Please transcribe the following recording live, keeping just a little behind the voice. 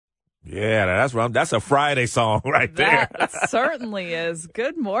Yeah, that's a Friday song right there. That certainly is.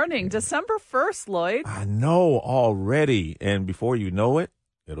 Good morning. December 1st, Lloyd. I know already. And before you know it,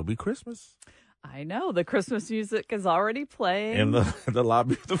 it'll be Christmas. I know. The Christmas music is already playing. In the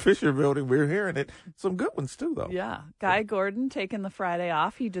lobby of the Fisher Building, we're hearing it. Some good ones, too, though. Yeah. Guy Gordon taking the Friday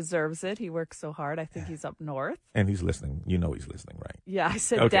off. He deserves it. He works so hard. I think he's up north. And he's listening. You know he's listening, right? Yeah, I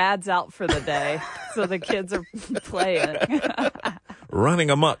said Okay. Dad's out for the day, so the kids are playing. Running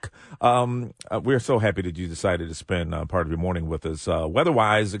amok. We're so happy that you decided to spend part of your morning with us.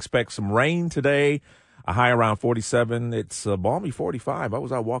 Weather-wise, expect some rain today. A high around 47. It's a balmy 45. I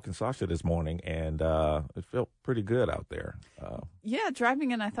was out walking Sasha this morning, and it felt pretty good out there. Yeah,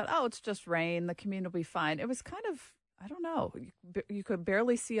 driving in, I thought, it's just rain. The commute will be fine. It was kind of, I don't know. You could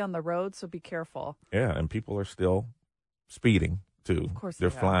barely see on the road, so be careful. Yeah, and people are still speeding, too. Of course They're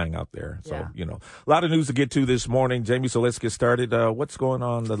they are. flying out there. So, Yeah. a lot of news to get to this morning. Jamie, so let's get started. What's going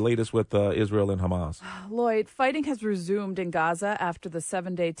on, the latest with Israel and Hamas? Lloyd, fighting has resumed in Gaza after the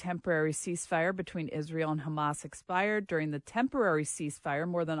 7-day temporary ceasefire between Israel and Hamas expired. During the temporary ceasefire,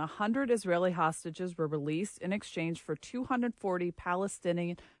 more than 100 Israeli hostages were released in exchange for 240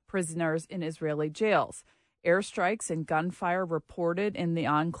 Palestinian prisoners in Israeli jails. Airstrikes and gunfire reported in the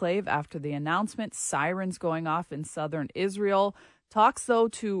enclave after the announcement, sirens going off in southern Israel. Talks, though,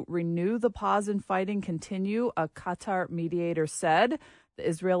 to renew the pause in fighting continue, a Qatar mediator said. The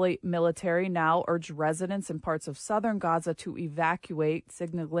Israeli military now urged residents in parts of southern Gaza to evacuate,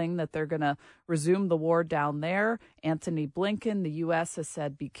 signaling that they're going to resume the war down there. Antony Blinken, the U.S., has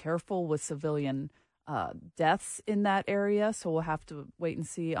said be careful with civilian deaths in that area. So we'll have to wait and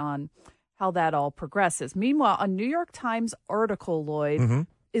see on how that all progresses. Meanwhile, a New York Times article, Lloyd,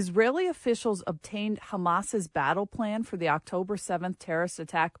 Israeli officials obtained Hamas's battle plan for the October 7th terrorist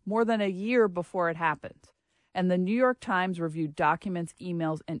attack more than a year before it happened. And the New York Times reviewed documents,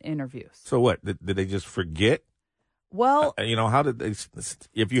 emails, and interviews. So what? Did they just forget? Well, how did they?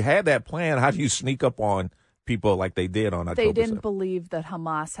 If you had that plan, how do you sneak up on people like they did on October 7th? they didn't believe that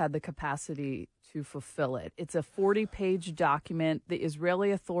Hamas had the capacity to fulfill it. It's a 40-page document. The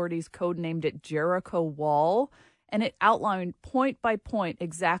Israeli authorities codenamed it Jericho Wall, and it outlined point by point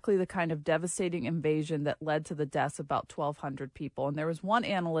exactly the kind of devastating invasion that led to the deaths of about 1,200 people. And there was one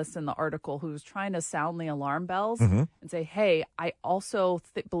analyst in the article who was trying to sound the alarm bells and say, hey, I also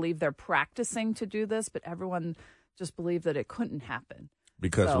believe they're practicing to do this, but everyone just believed that it couldn't happen.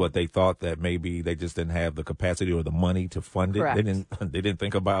 Because what they thought that maybe they just didn't have the capacity or the money to fund it. Correct. They didn't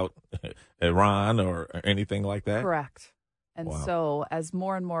think about Iran or anything like that. Correct. And Wow. so as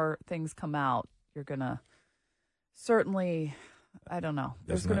more and more things come out, you're going to certainly, I don't know,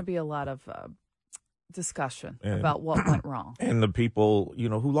 there's going to be a lot of discussion about what went wrong. And the people,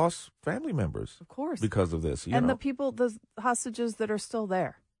 who lost family members. Of course. Because of this. And the people, the hostages that are still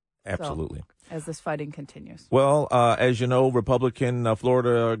there. Absolutely. So, as this fighting continues. Well, as you know, Republican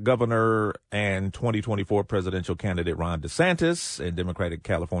Florida governor and 2024 presidential candidate Ron DeSantis and Democratic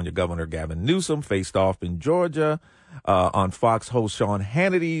California Governor Gavin Newsom faced off in Georgia on Fox host Sean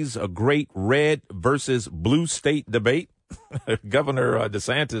Hannity's A Great Red versus Blue State debate. Governor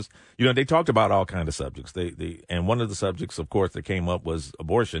DeSantis, they talked about all kinds of subjects. And one of the subjects, of course, that came up was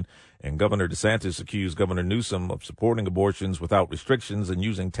abortion. And Governor DeSantis accused Governor Newsom of supporting abortions without restrictions and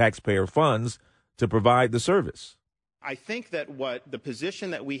using taxpayer funds to provide the service. I think that the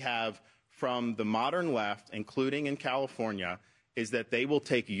position that we have from the modern left, including in California, is that they will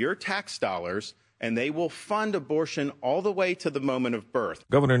take your tax dollars and they will fund abortion all the way to the moment of birth.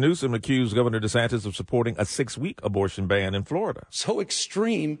 Governor Newsom accused Governor DeSantis of supporting a 6-week abortion ban in Florida. So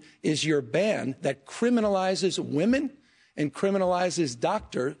extreme is your ban that criminalizes women and criminalizes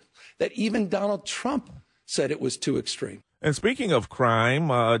doctors that even Donald Trump said it was too extreme. And speaking of crime,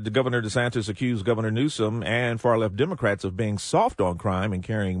 Governor DeSantis accused Governor Newsom and far-left Democrats of being soft on crime and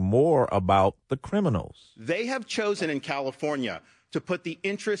caring more about the criminals. They have chosen in California to put the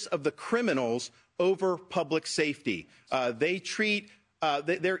interests of the criminals over public safety.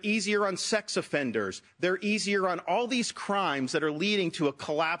 They're easier on sex offenders. They're easier on all these crimes that are leading to a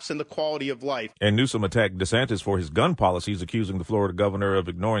collapse in the quality of life. And Newsom attacked DeSantis for his gun policies, accusing the Florida governor of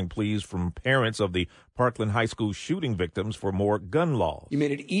ignoring pleas from parents of the Parkland High School shooting victims for more gun laws. You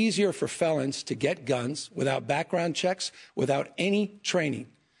made it easier for felons to get guns without background checks, without any training.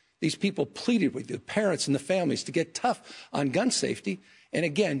 These people pleaded with the parents and the families to get tough on gun safety. And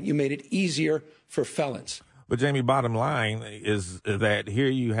again, you made it easier for felons. But, Jamie, bottom line is that here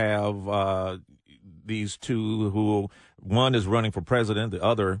you have these two who, one is running for president, the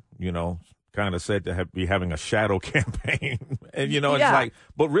other, kind of said to be having a shadow campaign. And, it's like,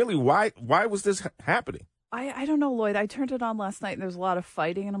 but really, why was this happening? I don't know, Lloyd. I turned it on last night and there's a lot of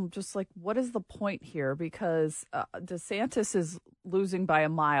fighting, and I'm just like, what is the point here? Because DeSantis is losing by a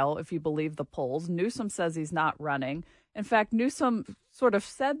mile, if you believe the polls. Newsom says he's not running. In fact, Newsom sort of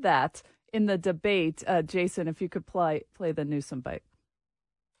said that in the debate. Jason, if you could play the Newsom bite.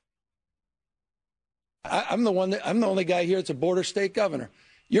 I'm the only guy here that's a border state governor.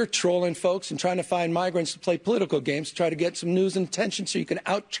 You're trolling folks and trying to find migrants to play political games to try to get some news and attention so you can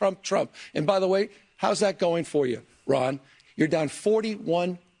out-Trump Trump. And by the way, how's that going for you, Ron? You're down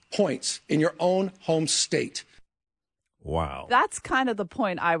 41 points in your own home state. Wow. That's kind of the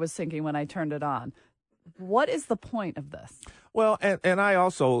point I was thinking when I turned it on. What is the point of this? Well, and I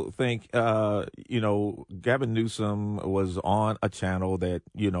also think, Gavin Newsom was on a channel that,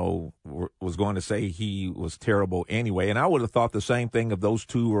 was going to say he was terrible anyway. And I would have thought the same thing if those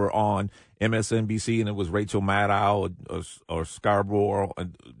two were on MSNBC and it was Rachel Maddow or Scarborough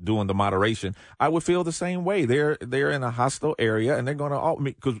doing the moderation. I would feel the same way. They're in a hostile area, and they're going to,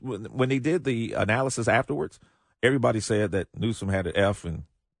 because when they did the analysis afterwards, everybody said that Newsom had an F and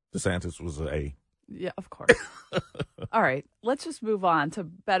DeSantis was an A. Yeah, of course. All right, let's just move on to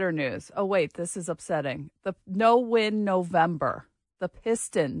better news. Oh, wait, this is upsetting. The no-win November. The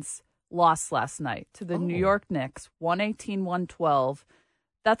Pistons lost last night to the New York Knicks, 118-112.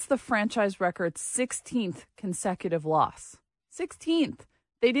 That's the franchise record's 16th consecutive loss. 16th.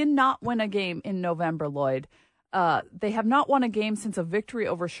 They did not win a game in November, Lloyd. They have not won a game since a victory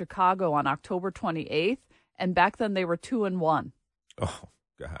over Chicago on October 28th, and back then they were 2-1. Oh.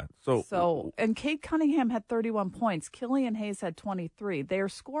 God. So, and Cade Cunningham had 31 points. Killian Hayes had 23. They are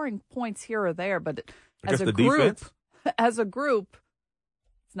scoring points here or there, but as a group,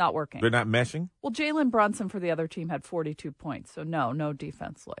 it's not working. They're not meshing? Well, Jalen Brunson for the other team had 42 points. So no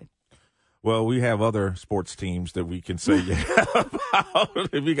defense, Lloyd. Well, we have other sports teams that we can say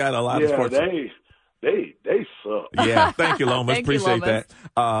about. We got a lot of sports. They suck. Yeah, thank you, Lomas. Thank you, Appreciate Lomas.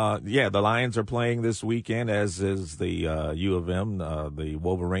 that. The Lions are playing this weekend, as is the U of M, the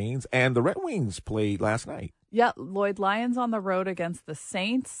Wolverines, and the Red Wings played last night. Yeah, Lloyd, Lions on the road against the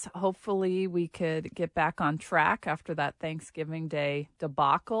Saints. Hopefully we could get back on track after that Thanksgiving Day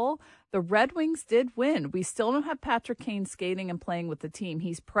debacle. The Red Wings did win. We still don't have Patrick Kane skating and playing with the team.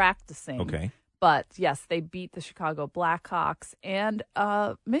 He's practicing. Okay. But, yes, they beat the Chicago Blackhawks and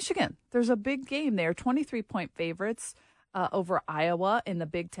Michigan. There's a big game there, 23-point favorites over Iowa in the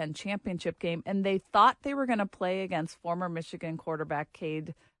Big Ten championship game. And they thought they were going to play against former Michigan quarterback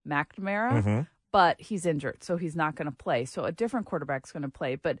Cade McNamara, but he's injured, so he's not going to play. So a different quarterback's going to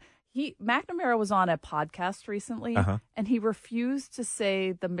play. But McNamara was on a podcast recently, and he refused to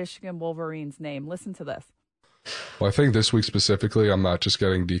say the Michigan Wolverines name. Listen to this. Well, I think this week specifically, I'm not just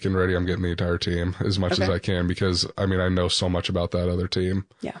getting Deacon ready. I'm getting the entire team as much as I can because, I know so much about that other team.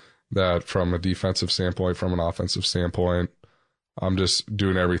 Yeah. That from a defensive standpoint, from an offensive standpoint, I'm just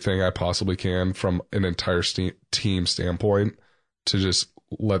doing everything I possibly can from an entire team standpoint to just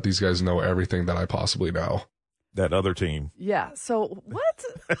let these guys know everything that I possibly know. That other team. Yeah. So what?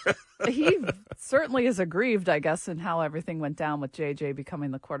 He certainly is aggrieved, I guess, in how everything went down with JJ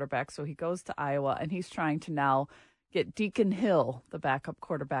becoming the quarterback. So he goes to Iowa, and he's trying to now get Deacon Hill, the backup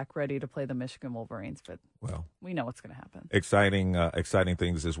quarterback, ready to play the Michigan Wolverines. But we know what's going to happen. Exciting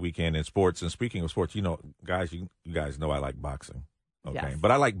things this weekend in sports. And speaking of sports, guys, you guys know I like boxing. Okay. Yes.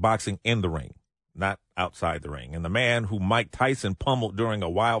 But I like boxing in the ring, not outside the ring. And the man who Mike Tyson pummeled during a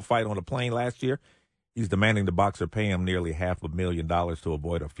wild fight on a plane last year, he's demanding the boxer pay him nearly $500,000 to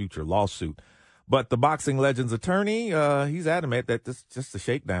avoid a future lawsuit. But the boxing legend's attorney, he's adamant that this is just a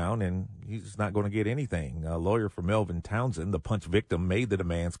shakedown and he's not going to get anything. A lawyer for Melvin Townsend, the punch victim, made the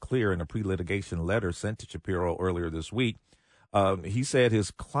demands clear in a pre-litigation letter sent to Shapiro earlier this week. He said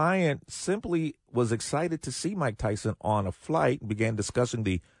his client simply was excited to see Mike Tyson on a flight and began discussing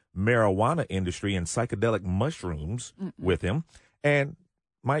the marijuana industry and psychedelic mushrooms with him. And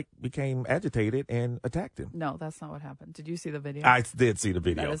Mike became agitated and attacked him. No, that's not what happened. Did you see the video? I did see the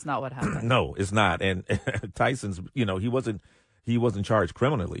video. That is not what happened. No, it's not. And Tyson's, he wasn't charged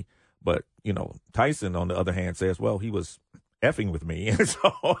criminally, but Tyson on the other hand says, well, he was effing with me. And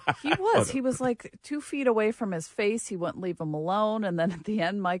so he was like 2 feet away from his face. He wouldn't leave him alone. And then at the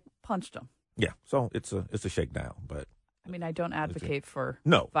end, Mike punched him. Yeah. So it's a shakedown, but I don't advocate for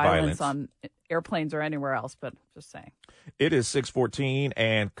violence on airplanes or anywhere else, but just saying. It is 6:14,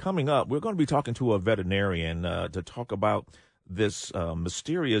 and coming up, we're going to be talking to a veterinarian to talk about this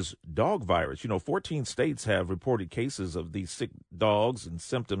mysterious dog virus. 14 states have reported cases of these sick dogs and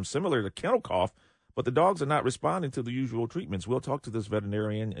symptoms similar to kennel cough, but the dogs are not responding to the usual treatments. We'll talk to this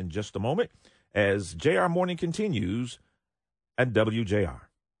veterinarian in just a moment as JR Morning continues at WJR.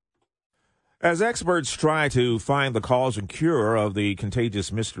 As experts try to find the cause and cure of the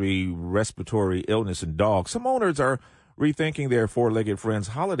contagious mystery respiratory illness in dogs, some owners are rethinking their four-legged friends'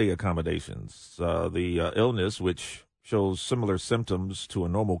 holiday accommodations. The illness, which shows similar symptoms to a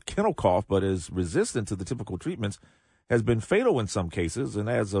normal kennel cough but is resistant to the typical treatments, has been fatal in some cases. And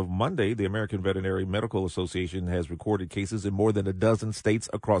as of Monday, the American Veterinary Medical Association has recorded cases in more than a dozen states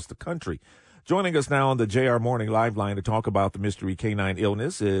across the country. Joining us now on the JR Morning Live line to talk about the mystery canine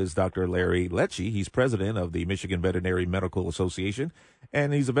illness is Dr. Larry Lecce. He's president of the Michigan Veterinary Medical Association,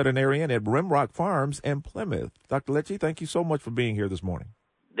 and he's a veterinarian at Rimrock Farms in Plymouth. Dr. Lecce, thank you so much for being here this morning.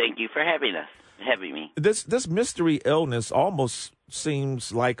 Thank you for having me. This mystery illness almost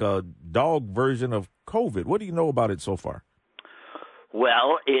seems like a dog version of COVID. What do you know about it so far?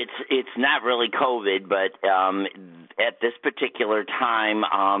 Well, it's not really COVID, but at this particular time,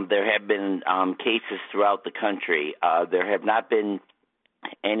 there have been cases throughout the country. There have not been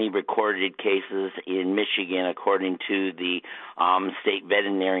any recorded cases in Michigan, according to the state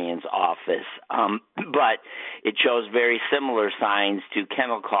veterinarian's office, but it shows very similar signs to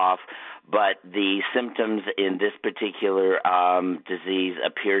kennel cough. But the symptoms in this particular disease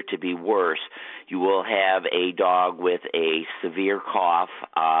appear to be worse. You will have a dog with a severe cough.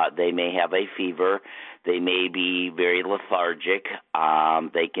 They may have a fever. They may be very lethargic.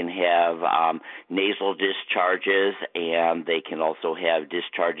 They can have nasal discharges, and they can also have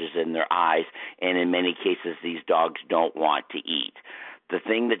discharges in their eyes. And in many cases, these dogs don't want to eat. The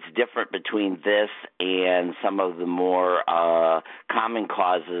thing that's different between this and some of the more common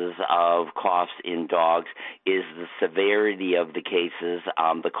causes of coughs in dogs is the severity of the cases.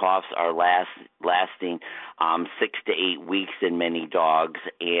 The coughs are lasting 6 to 8 weeks in many dogs,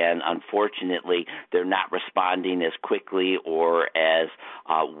 and unfortunately, they're not responding as quickly or as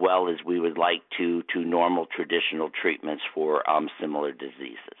well as we would like to normal traditional treatments for similar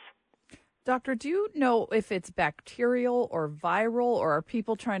diseases. Doctor, do you know if it's bacterial or viral, or are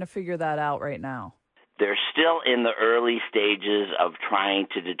people trying to figure that out right now? They're still in the early stages of trying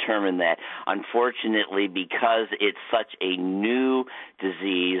to determine that. Unfortunately, because it's such a new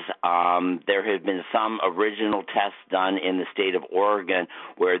disease, there have been some original tests done in the state of Oregon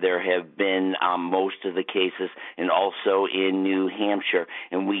where there have been most of the cases, and also in New Hampshire.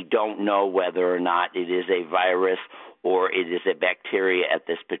 And we don't know whether or not it is a virus or it is a bacteria at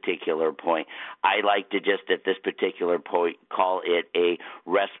this particular point. I like to just at this particular point call it a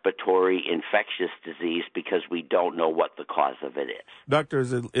respiratory infectious disease because we don't know what the cause of it is. Doctor,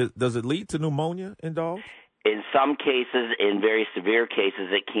 does it lead to pneumonia in dogs? In some cases, in very severe cases,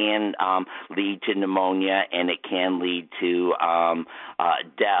 it can lead to pneumonia, and it can lead to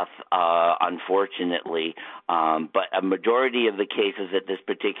death, unfortunately. But a majority of the cases at this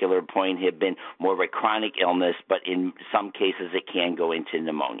particular point have been more of a chronic illness, but in some cases it can go into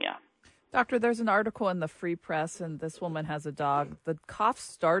pneumonia. Doctor, there's an article in the Free Press, and this woman has a dog. The cough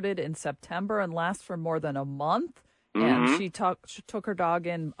started in September and lasts for more than a month. And she took her dog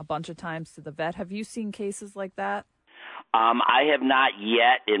in a bunch of times to the vet. Have you seen cases like that? I have not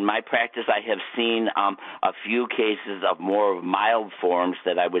yet. In my practice, I have seen a few cases of more of mild forms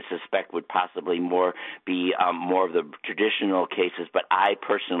that I would suspect would possibly be more of the traditional cases, but I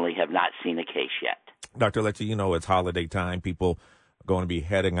personally have not seen a case yet. Dr. Lecce, you know it's holiday time. People are going to be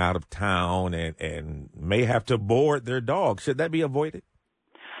heading out of town and may have to board their dog. Should that be avoided?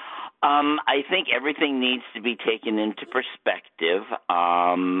 I think everything needs to be taken into perspective.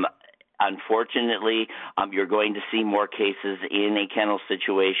 Unfortunately, you're going to see more cases in a kennel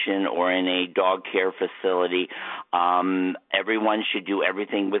situation or in a dog care facility. Everyone should do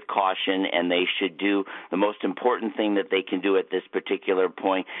everything with caution, and they should do the most important thing that they can do at this particular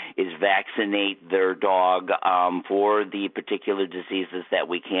point is vaccinate their dog for the particular diseases that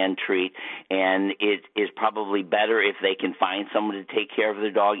we can treat. And it is probably better if they can find someone to take care of their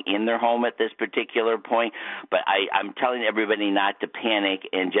dog in their home at this particular point. But I'm telling everybody not to panic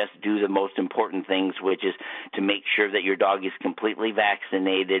and just do the most important things, which is to make sure that your dog is completely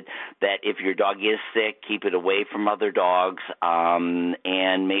vaccinated, that if your dog is sick, keep it away from other dogs,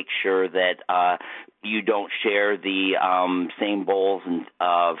 and make sure that you don't share the same bowls and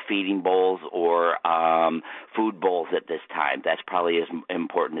feeding bowls or food bowls at this time. That's probably as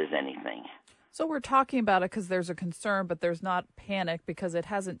important as anything. So we're talking about it because there's a concern, but there's not panic because it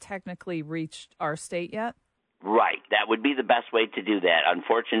hasn't technically reached our state yet? Right. That would be the best way to do that.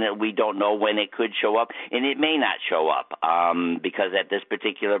 Unfortunately, we don't know when it could show up, and it may not show up because at this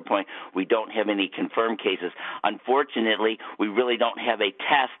particular point, we don't have any confirmed cases. Unfortunately, we really don't have a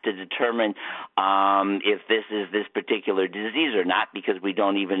test to determine if this is this particular disease or not because we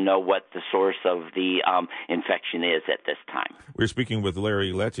don't even know what the source of the infection is at this time. We're speaking with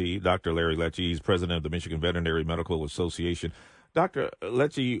Larry Lecce, Dr. Larry Lecce. He's president of the Michigan Veterinary Medical Association. Dr.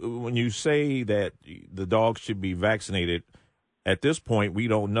 Lecce, when you say that the dogs should be vaccinated, at this point, we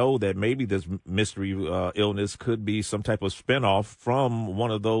don't know that maybe this mystery illness could be some type of spinoff from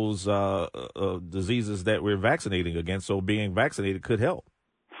one of those diseases that we're vaccinating against. So being vaccinated could help.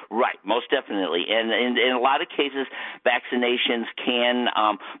 Right, most definitely. And in a lot of cases, vaccinations can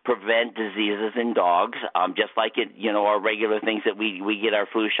prevent diseases in dogs, just like our regular things that we get our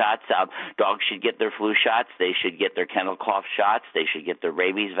flu shots. Dogs should get their flu shots. They should get their kennel cough shots. They should get their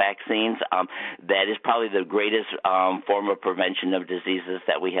rabies vaccines. That is probably the greatest form of prevention of diseases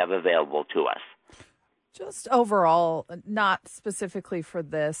that we have available to us. Just overall, not specifically for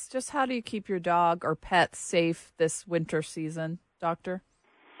this, just how do you keep your dog or pet safe this winter season, Doctor?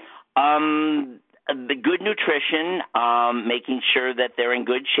 The good nutrition, making sure that they're in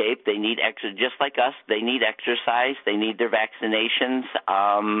good shape. They need just like us. They need exercise. They need their vaccinations.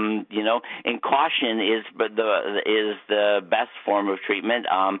 And caution is the best form of treatment.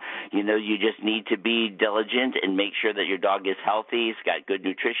 You just need to be diligent and make sure that your dog is healthy. He's got good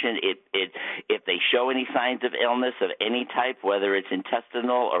nutrition. If they show any signs of illness of any type, whether it's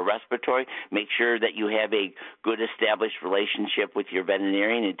intestinal or respiratory, make sure that you have a good established relationship with your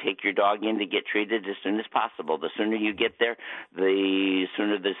veterinarian and take your dog in to get treated as soon as possible. The sooner you get there, the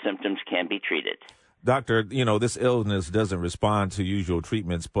sooner the symptoms can be treated. Doctor, this illness doesn't respond to usual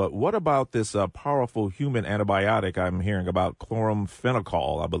treatments, but what about this powerful human antibiotic I'm hearing about,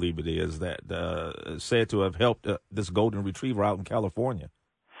 chloramphenicol, I believe it is, that said to have helped this golden retriever out in California?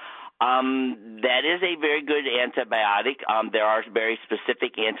 That is a very good antibiotic. There are very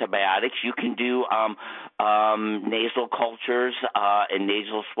specific antibiotics. You can do nasal cultures and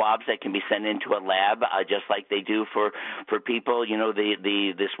nasal swabs that can be sent into a lab, just like they do for people.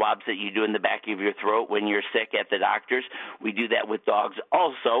 The swabs that you do in the back of your throat when you're sick at the doctor's. We do that with dogs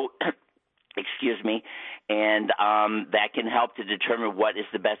also. Excuse me, and that can help to determine what is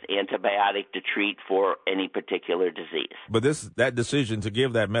the best antibiotic to treat for any particular disease. But that decision to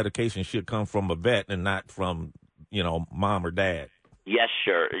give that medication should come from a vet and not from, mom or dad. Yes,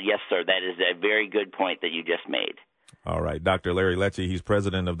 sir. Yes, sir. That is a very good point that you just made. All right. Dr. Larry Lecce, he's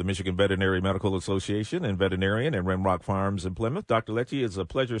president of the Michigan Veterinary Medical Association and veterinarian at Rimrock Farms in Plymouth. Dr. Lecce, it's a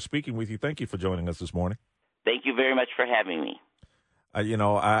pleasure speaking with you. Thank you for joining us this morning. Thank you very much for having me.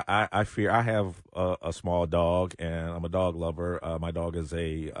 I fear I have a small dog, and I'm a dog lover. My dog is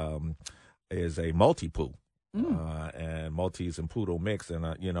a Maltipoo, and Maltese and Poodle mix, and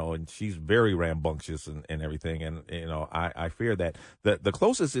and she's very rambunctious and everything. And I fear that the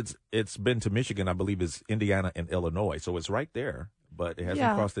closest it's been to Michigan, I believe, is Indiana and Illinois, so it's right there, but it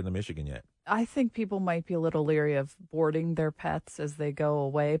hasn't crossed into Michigan yet. I think people might be a little leery of boarding their pets as they go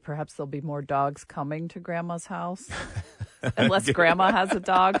away. Perhaps there'll be more dogs coming to Grandma's house. Unless Grandma has a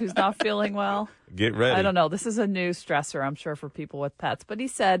dog who's not feeling well. Get ready. I don't know. This is a new stressor, I'm sure, for people with pets. But he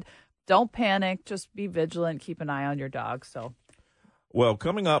said, don't panic. Just be vigilant. Keep an eye on your dog. Well,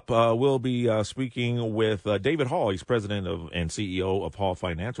 coming up, we'll be speaking with David Hall. He's president and CEO of Hall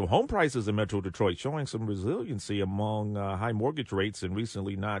Financial. Home prices in Metro Detroit showing some resiliency among high mortgage rates and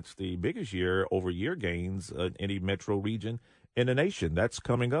recently notched the biggest year-over-year gains in any metro region in the nation. That's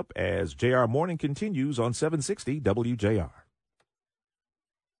coming up as JR Morning continues on 760 WJR.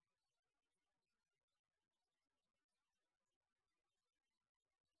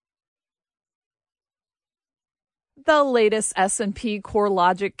 The latest S&P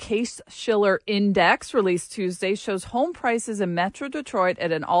CoreLogic Case-Shiller Index released Tuesday shows home prices in Metro Detroit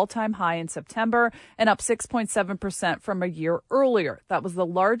at an all-time high in September and up 6.7% from a year earlier. That was the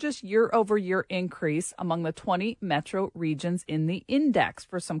largest year-over-year increase among the 20 metro regions in the index.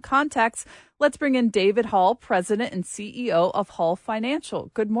 For some context, let's bring in David Hall, president and CEO of Hall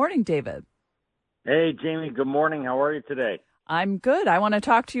Financial. Good morning, David. Hey, Jamie. Good morning. How are you today? I'm good. I want to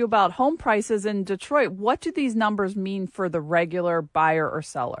talk to you about home prices in Detroit. What do these numbers mean for the regular buyer or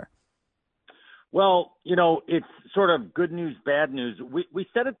seller? Well, it's sort of good news, bad news. We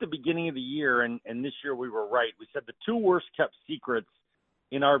said at the beginning of the year, and this year we were right. We said the two worst kept secrets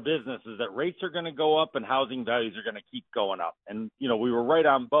in our business is that rates are going to go up and housing values are going to keep going up. And, we were right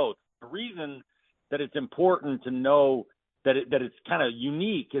on both. The reason that it's important to know that it's kind of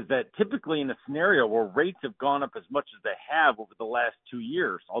unique is that typically in a scenario where rates have gone up as much as they have over the last 2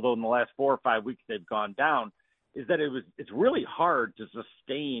 years, although in the last 4 or 5 weeks they've gone down, is that it's really hard to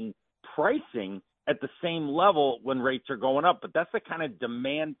sustain pricing at the same level when rates are going up. But that's the kind of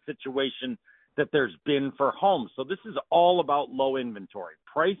demand situation that there's been for homes. So this is all about low inventory.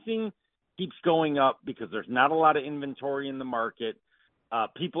 Pricing keeps going up because there's not a lot of inventory in the market.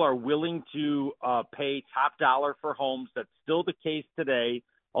 People are willing to pay top dollar for homes. That's still the case today,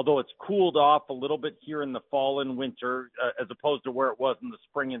 although it's cooled off a little bit here in the fall and winter as opposed to where it was in the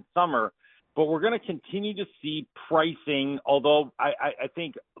spring and summer. But we're going to continue to see pricing, although I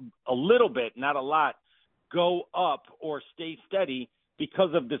think a little bit, not a lot, go up or stay steady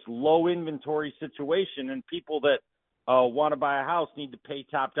because of this low inventory situation, and people that want to buy a house need to pay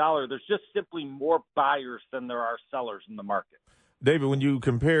top dollar. There's just simply more buyers than there are sellers in the market. David, when you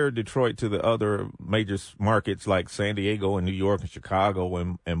compare Detroit to the other major markets like San Diego and New York and Chicago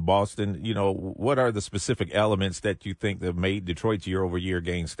and Boston, you know, what are the specific elements that you think that made Detroit's year-over-year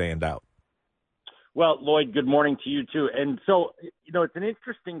gains stand out? Well, Lloyd, good morning to you too. And so, you know, it's an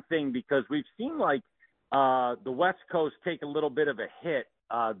interesting thing because we've seen like the West Coast take a little bit of a hit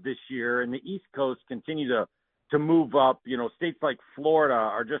this year, and the East Coast continue to move up. You know, states like Florida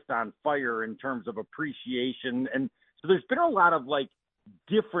are just on fire in terms of appreciation. And so there's been a lot of like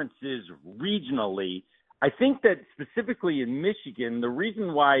differences regionally. I think that specifically in Michigan, the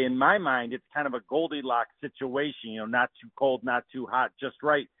reason why in my mind it's kind of a Goldilocks situation, you know, not too cold, not too hot, just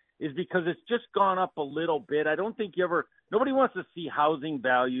right, is because it's just gone up a little bit. I don't think nobody wants to see housing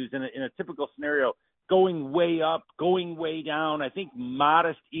values in a typical scenario going way up, going way down. I think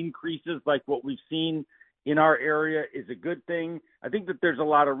modest increases like what we've seen in our area is a good thing. I think that there's a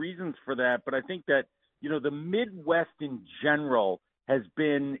lot of reasons for that, but I think that, you know, the Midwest in general has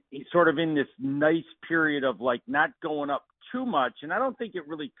been sort of in this nice period of like not going up too much. And I don't think it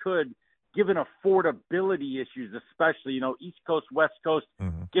really could, given affordability issues, especially, you know, East Coast, West Coast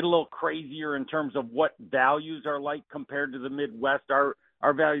get a little crazier in terms of what values are like compared to the Midwest.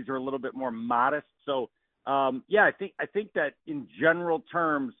 Our values are a little bit more modest. So, yeah, I think that in general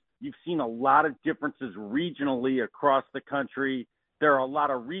terms, you've seen a lot of differences regionally across the country. There are a lot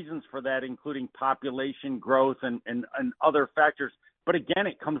of reasons for that, including population growth and other factors. But again,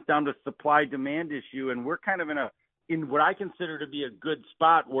 it comes down to supply-demand issue, and we're kind of in what I consider to be a good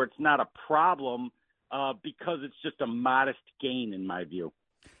spot where it's not a problem because it's just a modest gain in my view.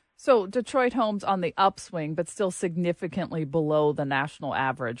 So Detroit homes on the upswing, but still significantly below the national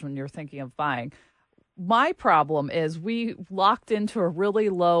average when you're thinking of buying. My problem is we locked into a really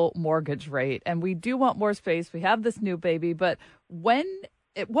low mortgage rate, and we do want more space. We have this new baby, but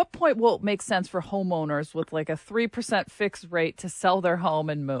at what point will it make sense for homeowners with like a 3% fixed rate to sell their home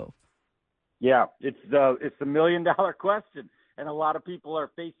and move? Yeah, it's the $1 million question, and a lot of people are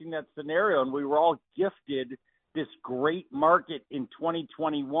facing that scenario. And we were all gifted this great market in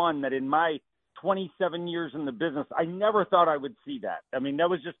 2021 that in my 27 years in the business, I never thought I would see that. I mean, that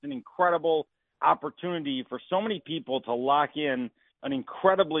was just an incredible opportunity for so many people to lock in an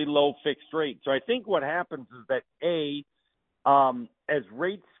incredibly low fixed rate. So I think what happens is that as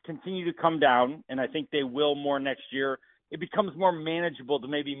rates continue to come down, and I think they will more next year, it becomes more manageable to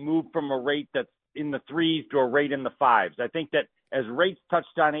maybe move from a rate that's in the 3s to a rate in the 5s. I think that as rates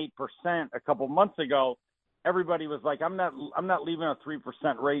touched on 8% a couple months ago, everybody was like, I'm not leaving a 3%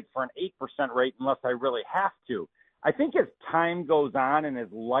 rate for an 8% rate unless I really have to. I think as time goes on and as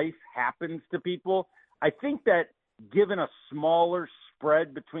life happens to people, I think that given a smaller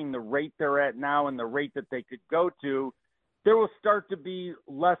spread between the rate they're at now and the rate that they could go to, there will start to be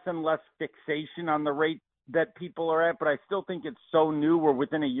less and less fixation on the rate that people are at. But I still think it's so new. We're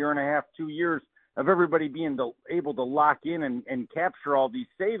within a year and a half, 2 years of everybody being able to lock in and capture all these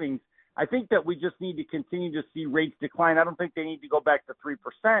savings. I think that we just need to continue to see rates decline. I don't think they need to go back to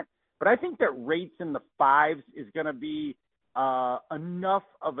 3%, but I think that rates in the 5s is going to be enough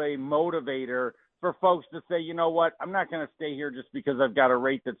of a motivator for folks to say, you know what, I'm not going to stay here just because I've got a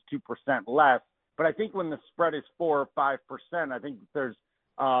rate that's 2% less. But I think when the spread is 4 or 5%, I think there's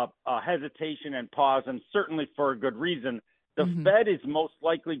a hesitation and pause, and certainly for a good reason. The Fed is most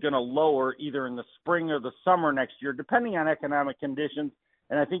likely going to lower either in the spring or the summer next year, depending on economic conditions.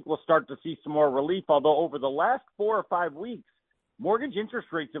 And I think we'll start to see some more relief, although over the last 4 or 5 weeks, mortgage interest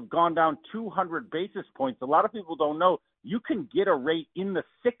rates have gone down 200 basis points. A lot of people don't know you can get a rate in the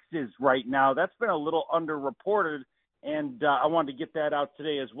 6s right now. That's been a little underreported, and I wanted to get that out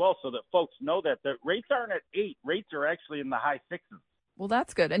today as well so that folks know that the rates aren't at 8. Rates are actually in the high 6s. Well,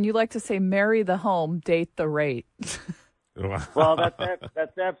 that's good. And you like to say marry the home, date the rate. Well,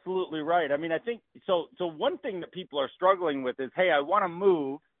 that's absolutely right. I mean, I think so one thing that people are struggling with is, hey, I want to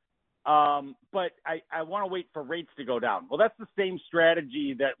move, But I want to wait for rates to go down. Well, that's the same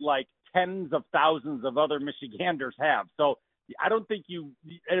strategy that like tens of thousands of other Michiganders have. So I don't think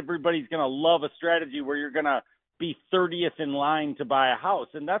everybody's going to love a strategy where you're going to be 30th in line to buy a house.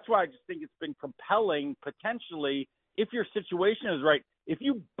 And that's why I just think it's been compelling potentially if your situation is right. If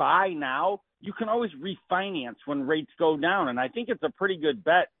you buy now, you can always refinance when rates go down. And I think it's a pretty good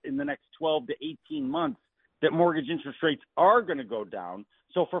bet in the next 12 to 18 months that mortgage interest rates are going to go down.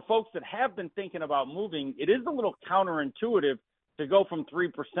 So for folks that have been thinking about moving, it is a little counterintuitive to go from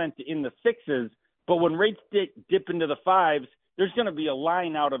 3% to in the sixes. But when rates dip into the fives, there's going to be a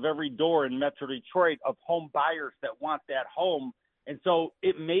line out of every door in Metro Detroit of home buyers that want that home. And so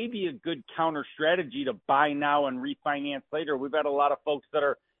it may be a good counter strategy to buy now and refinance later. We've had a lot of folks that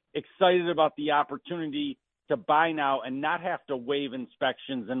are excited about the opportunity to buy now and not have to waive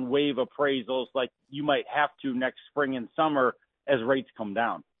inspections and waive appraisals like you might have to next spring and summer as rates come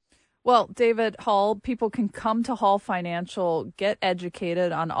down. Well, David Hall, people can come to Hall Financial, get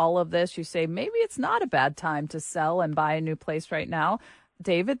educated on all of this. You say maybe it's not a bad time to sell and buy a new place right now.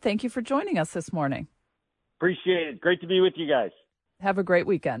 David, thank you for joining us this morning. Appreciate it. Great to be with you guys. Have a great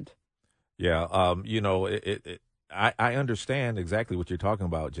weekend. Yeah, I understand exactly what you're talking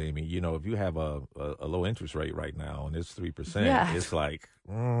about, Jamie. You know, if you have a low interest rate right now and it's 3%, it's like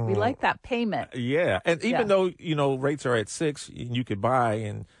we like that payment. Yeah, and even though rates are at 6, you could buy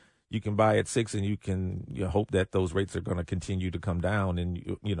at 6, and you can hope that those rates are going to continue to come down,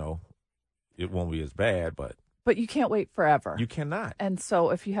 and it won't be as bad, But you can't wait forever. You cannot. And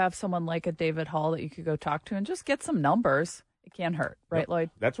so if you have someone like a David Hall that you could go talk to and just get some numbers, it can't hurt, right, Yep, Lloyd?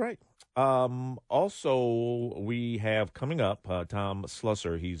 That's right. Also, we have coming up Tom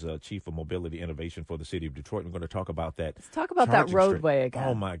Slusser. He's Chief of Mobility Innovation for the City of Detroit. We're going to talk about that. Let's talk about that roadway again.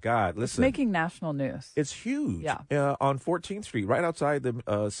 Oh, my God. Listen. It's making national news. It's huge. Yeah. On 14th Street, right outside the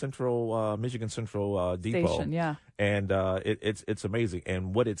Michigan Central Depot. Station, yeah. And it's amazing.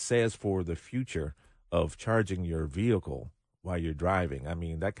 And what it says for the future of charging your vehicle while you're driving. I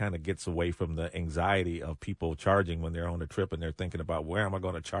mean, that kind of gets away from the anxiety of people charging when they're on a trip and they're thinking about, where am I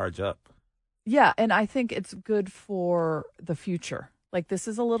going to charge up? Yeah, and I think it's good for the future. Like, this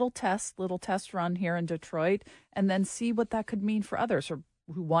is a little test run here in Detroit, and then see what that could mean for others or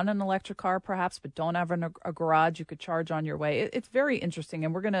who want an electric car perhaps but don't have a garage you could charge on your way. It's very interesting,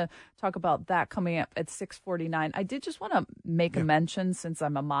 and we're going to talk about that coming up at 6:49. I did just want to make a mention, since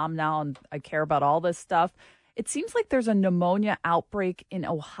I'm a mom now and I care about all this stuff. It seems like there's a pneumonia outbreak in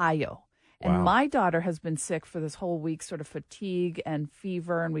Ohio. And Wow. My daughter has been sick for this whole week, sort of fatigue and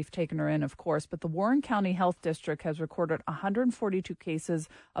fever, and we've taken her in, of course. But the Warren County Health District has recorded 142 cases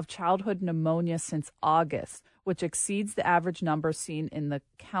of childhood pneumonia since August, which exceeds the average number seen in the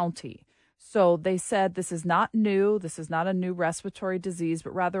county. So they said this is not new. This is not a new respiratory disease,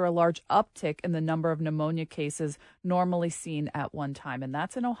 but rather a large uptick in the number of pneumonia cases normally seen at one time. And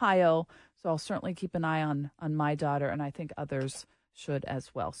that's in Ohio. So I'll certainly keep an eye on my daughter, and I think others should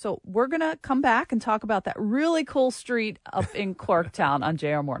as well. So we're going to come back and talk about that really cool street up in Corktown on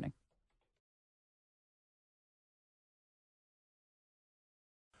JR Morning.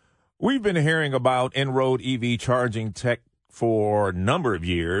 We've been hearing about en-road EV charging tech for a number of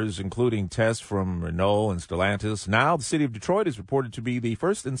years, including tests from Renault and Stellantis. Now, the city of Detroit is reported to be the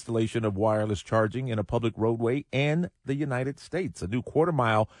first installation of wireless charging in a public roadway in the United States. A new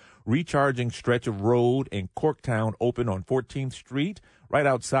quarter-mile recharging stretch of road in Corktown opened on 14th Street, right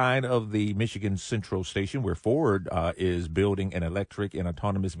outside of the Michigan Central Station, where Ford is building an electric and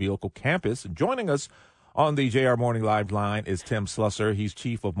autonomous vehicle campus. Joining us on the JR Morning Live line is Tim Slusser. He's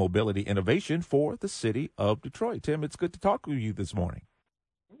Chief of Mobility Innovation for the City of Detroit. Tim, it's good to talk with you this morning.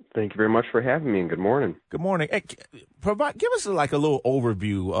 Thank you very much for having me, and good morning. Good morning. Hey, give us like a little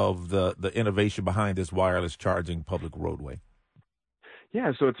overview of the innovation behind this wireless charging public roadway.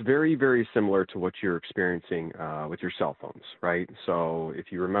 Yeah, so it's very, very similar to what you're experiencing with your cell phones, right? So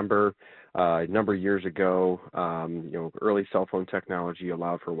if you remember a number of years ago, early cell phone technology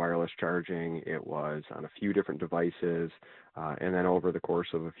allowed for wireless charging. It was on a few different devices. And then over the course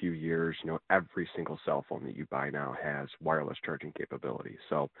of a few years, every single cell phone that you buy now has wireless charging capability.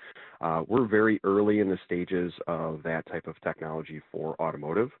 So we're very early in the stages of that type of technology for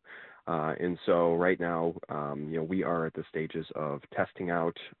automotive. And so right now, we are at the stages of testing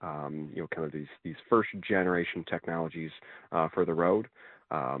out, kind of these first generation technologies for the road.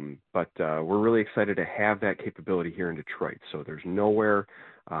 But we're really excited to have that capability here in Detroit. So there's nowhere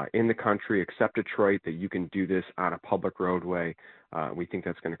in the country except Detroit that you can do this on a public roadway. We think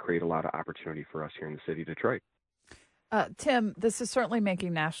that's going to create a lot of opportunity for us here in the city of Detroit. Tim, this is certainly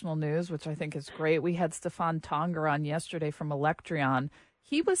making national news, which I think is great. We had Stefan Tonger on yesterday from Electrion.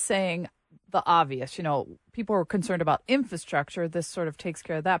 He was saying the obvious, people are concerned about infrastructure. This sort of takes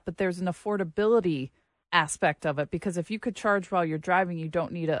care of that. But there's an affordability aspect of it, because if you could charge while you're driving, you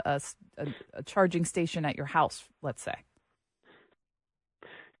don't need a charging station at your house, let's say.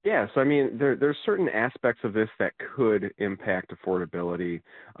 Yeah, so I mean, there's certain aspects of this that could impact affordability,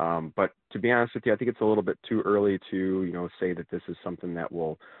 but to be honest with you, I think it's a little bit too early to say that this is something that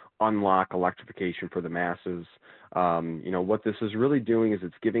will unlock electrification for the masses. What this is really doing is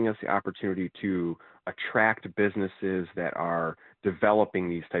it's giving us the opportunity to attract businesses that are developing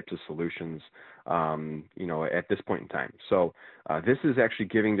these types of solutions, at this point in time. So this is actually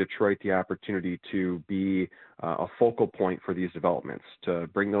giving Detroit the opportunity to be a focal point for these developments, to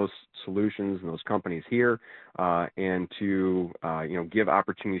bring those solutions and those companies here, and to give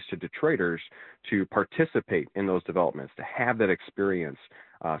opportunities to Detroiters to participate in those developments, to have that experience.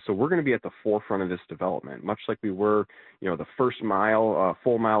 So we're going to be at the forefront of this development, much like we were, the first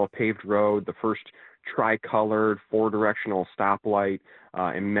full mile of paved road, the first tri-colored, four-directional stoplight,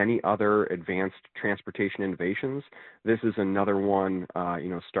 and many other advanced transportation innovations. This is another one,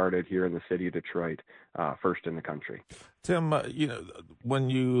 started here in the city of Detroit, first in the country. Tim,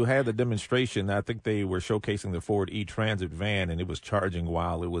 when you had the demonstration, I think they were showcasing the Ford E-Transit van, and it was charging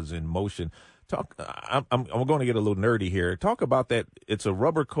while it was in motion. I'm going to get a little nerdy here. Talk about that. It's a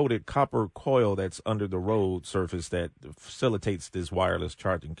rubber-coated copper coil that's under the road surface that facilitates this wireless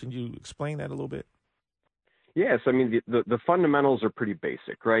charging. Can you explain that a little bit? Yes, I mean, the fundamentals are pretty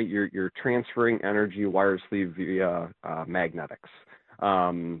basic, right? You're transferring energy wirelessly via magnetics.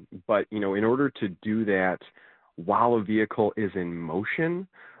 But, in order to do that while a vehicle is in motion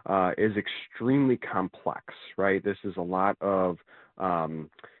is extremely complex, right? This is a lot of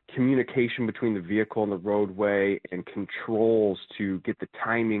communication between the vehicle and the roadway and controls to get the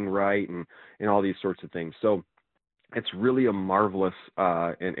timing right and all these sorts of things. So it's really a marvelous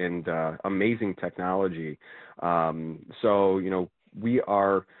and amazing technology. So, we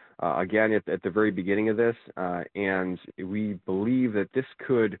are, again, at the very beginning of this, and we believe that this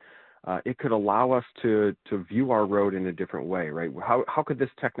could allow us to view our road in a different way, right? How could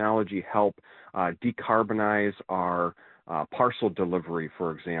this technology help decarbonize our parcel delivery,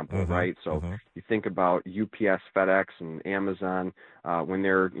 for example, right? So you think about UPS, FedEx, and Amazon when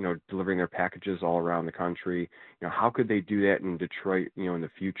they're delivering their packages all around the country. How could they do that in Detroit, in the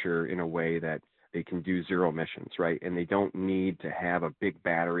future, in a way that they can do zero emissions, right? And they don't need to have a big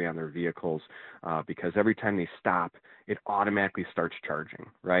battery on their vehicles because every time they stop, it automatically starts charging,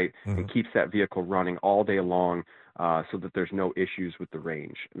 right? And keeps that vehicle running all day long so that there's no issues with the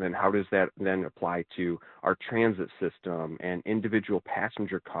range. And then how does that then apply to our transit system and individual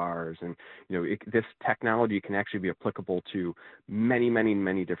passenger cars? And, this technology can actually be applicable to many, many,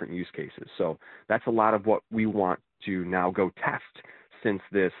 many different use cases. So that's a lot of what we want to now go test since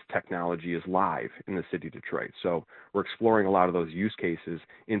this technology is live in the city of Detroit. So we're exploring a lot of those use cases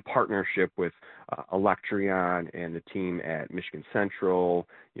in partnership with Electrion and the team at Michigan Central,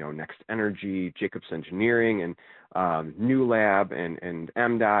 Next Energy, Jacobs Engineering, and New Lab and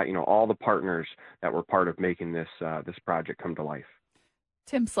MDOT, all the partners that were part of making this project come to life.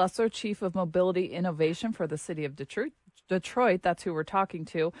 Tim Slessor, Chief of Mobility Innovation for the City of Detroit, that's who we're talking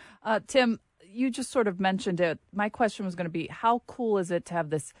to. Tim, you just sort of mentioned it. My question was going to be, how cool is it to have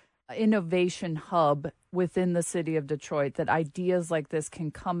this innovation hub within the city of Detroit, that ideas like this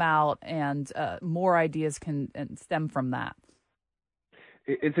can come out and more ideas can stem from that?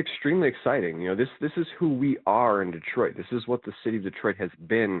 It's extremely exciting. This is who we are in Detroit. This is what the city of Detroit has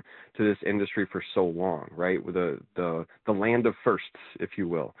been to this industry for so long, right? With the land of firsts, if you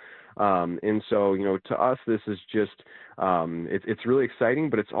will. And so, to us, this is just, it's really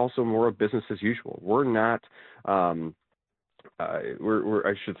exciting, but it's also more of business as usual. We're not,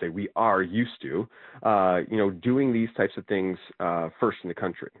 we are used to, doing these types of things first in the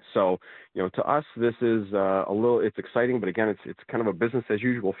country. So, to us, this is it's exciting, but again, it's kind of a business as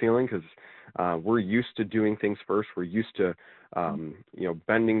usual feeling because we're used to doing things first. We're used to,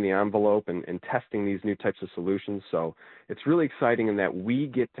 bending the envelope and testing these new types of solutions. So it's really exciting in that we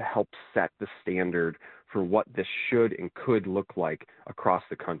get to help set the standard for what this should and could look like across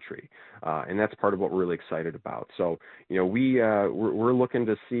the country. And that's part of what we're really excited about. So, we're looking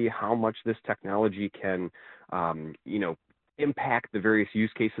to see how much this technology can, impact the various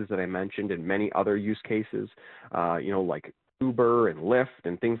use cases that I mentioned and many other use cases, like Uber and Lyft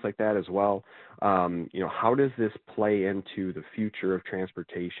and things like that as well. How does this play into the future of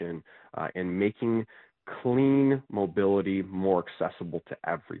transportation and making clean mobility more accessible to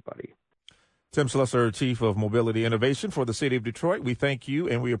everybody? Tim Slessor, Chief of Mobility Innovation for the City of Detroit, we thank you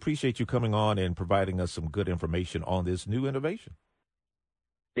and we appreciate you coming on and providing us some good information on this new innovation.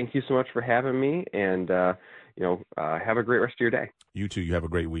 Thank you so much for having me, and have a great rest of your day. You too. You have a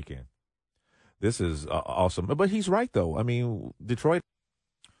great weekend. This is awesome. But he's right, though. I mean, Detroit.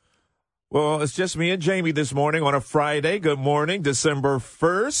 Well, it's just me and Jamie this morning on a Friday. Good morning, December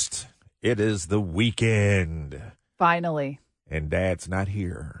 1st. It is the weekend. Finally. And Dad's not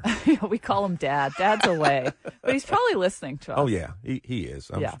here. We call him Dad. Dad's away. But he's probably listening to us. Oh, yeah, he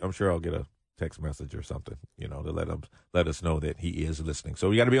is. I'm sure I'll get a text message or something, to let us know that he is listening. So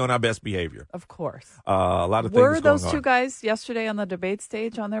we got to be on our best behavior. Of course. A lot of things Were those going two on. guys yesterday on the debate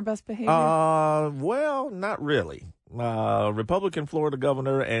stage on their best behavior? Well, not really. Republican Florida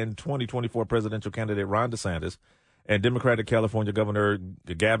governor and 2024 presidential candidate Ron DeSantis and Democratic California Governor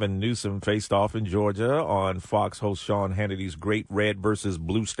Gavin Newsom faced off in Georgia on Fox host Sean Hannity's Great Red versus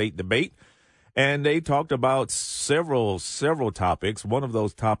Blue State debate. And they talked about several topics, one of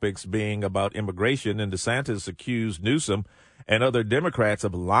those topics being about immigration. And DeSantis accused Newsom and other Democrats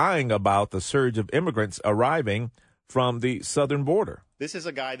of lying about the surge of immigrants arriving from the southern border. This is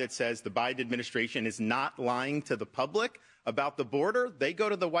a guy that says the Biden administration is not lying to the public about the border. They go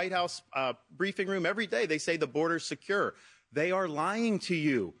to the White House briefing room every day. They say the border's secure. They are lying to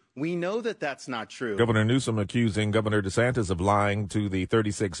you. We know that that's not true. Governor Newsom accusing Governor DeSantis of lying to the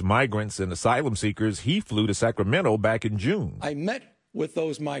 36 migrants and asylum seekers he flew to Sacramento back in June. I met with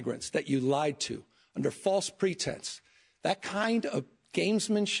those migrants that you lied to under false pretense. That kind of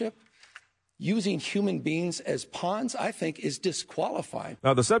gamesmanship, using human beings as pawns, I think is disqualifying.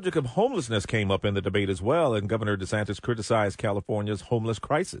 Now, the subject of homelessness came up in the debate as well, and Governor DeSantis criticized California's homeless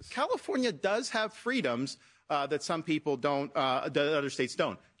crisis. California does have freedoms that some people don't, that other states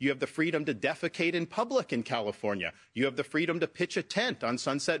don't. You have the freedom to defecate in public in California. You have the freedom to pitch a tent on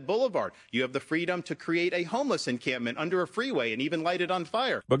Sunset Boulevard. You have the freedom to create a homeless encampment under a freeway and even light it on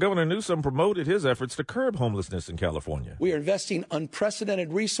fire. But Governor Newsom promoted his efforts to curb homelessness in California. We are investing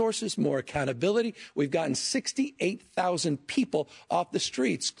unprecedented resources, more accountability. We've gotten 68,000 people off the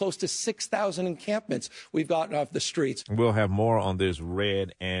streets, close to 6,000 encampments we've gotten off the streets. We'll have more on this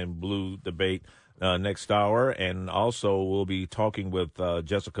red and blue debate next hour, and also we'll be talking with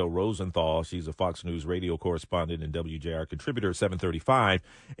Jessica Rosenthal. She's a Fox News radio correspondent and WJR contributor at 7:35,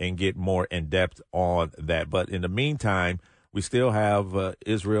 and get more in depth on that. But in the meantime, we still have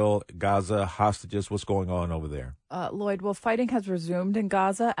Israel, Gaza hostages. What's going on over there? Lloyd, well, fighting has resumed in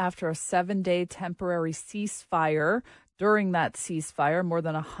Gaza after a 7-day temporary ceasefire. During that ceasefire, more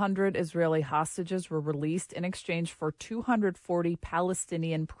than 100 Israeli hostages were released in exchange for 240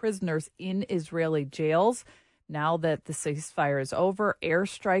 Palestinian prisoners in Israeli jails. Now that the ceasefire is over,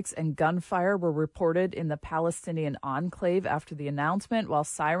 airstrikes and gunfire were reported in the Palestinian enclave after the announcement, while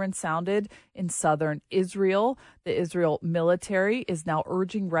sirens sounded in southern Israel. The Israel military is now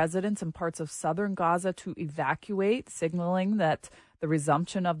urging residents in parts of southern Gaza to evacuate, signaling that the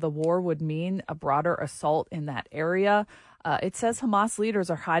resumption of the war would mean a broader assault in that area. It says Hamas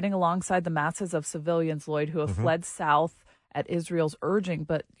leaders are hiding alongside the masses of civilians, Lloyd, who have fled south at Israel's urging.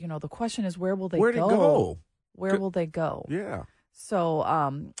 But, the question is, where will they go? Where will they go? Yeah. So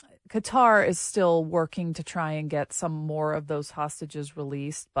Qatar is still working to try and get some more of those hostages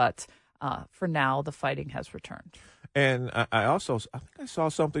released. But for now, the fighting has returned. And I think I saw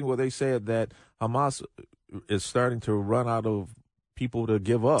something where they said that Hamas is starting to run out of people to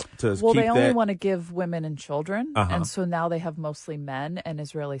give up. Well, they only want to give women and children. And so now they have mostly men and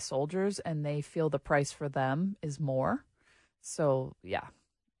Israeli soldiers, and they feel the price for them is more. So, yeah.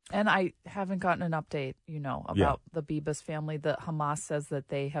 And I haven't gotten an update, about the Bibas family. The Hamas says that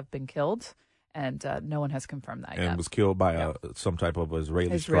they have been killed, and no one has confirmed that yet. And was killed by some type of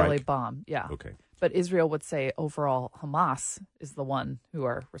Israeli strike. Bomb, yeah. Okay. But Israel would say overall Hamas is the one who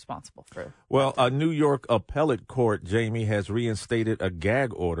are responsible for. Well, a New York appellate court, Jamie, has reinstated a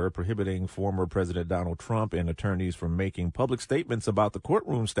gag order prohibiting former President Donald Trump and attorneys from making public statements about the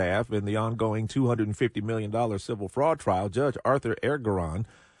courtroom staff in the ongoing $250 million civil fraud trial. Judge Arthur Ergeron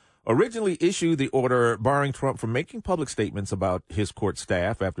originally issued the order barring Trump from making public statements about his court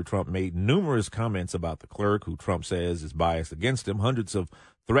staff after Trump made numerous comments about the clerk, who Trump says is biased against him. Hundreds of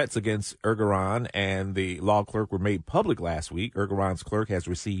threats against Ergeron and the law clerk were made public last week. Ergeron's clerk has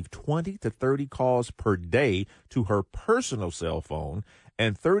received 20 to 30 calls per day to her personal cell phone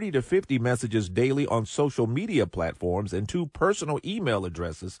and 30 to 50 messages daily on social media platforms and two personal email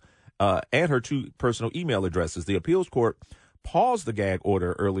addresses, The appeals court paused the gag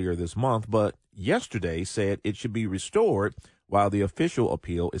order earlier this month, but yesterday said it should be restored while the official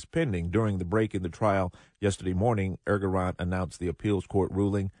appeal is pending. During the break in the trial yesterday morning, Ergeron announced the appeals court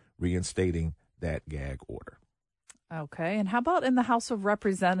ruling reinstating that gag order. Okay. And how about in the House of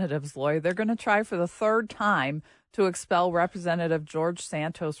Representatives, Lloyd? They're going to try for the third time to expel Representative George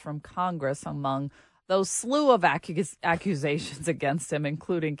Santos from Congress among those slew of accusations against him,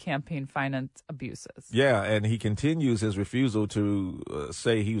 including campaign finance abuses. Yeah, and he continues his refusal to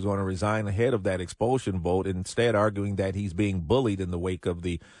say he was going to resign ahead of that expulsion vote, instead arguing that he's being bullied in the wake of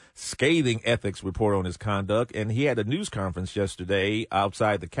the scathing ethics report on his conduct. And he had a news conference yesterday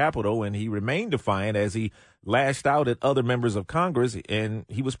outside the Capitol, and he remained defiant as he lashed out at other members of Congress, and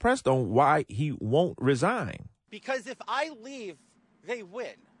he was pressed on why he won't resign. Because if I leave, they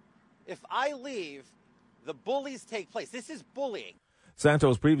win. If I leave, the bullies take place. This is bullying.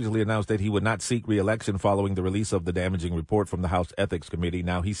 Santos previously announced that he would not seek re-election following the release of the damaging report from the House Ethics Committee.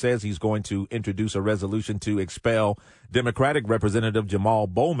 Now, he says he's going to introduce a resolution to expel Democratic Representative Jamal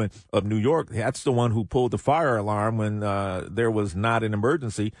Bowman of New York. That's the one who pulled the fire alarm when there was not an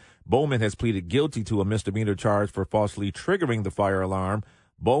emergency. Bowman has pleaded guilty to a misdemeanor charge for falsely triggering the fire alarm.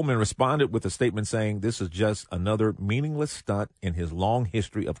 Bowman responded with a statement saying this is just another meaningless stunt in his long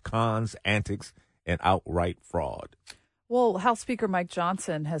history of cons, antics, and outright fraud. Well, House Speaker Mike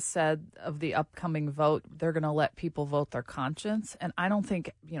Johnson has said of the upcoming vote, they're going to let people vote their conscience. And I don't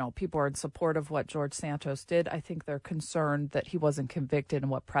think, people are in support of what George Santos did. I think they're concerned that he wasn't convicted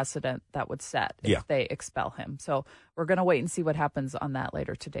and what precedent that would set if they expel him. So we're going to wait and see what happens on that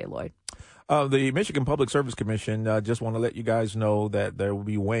later today, Lloyd. The Michigan Public Service Commission just want to let you guys know that they will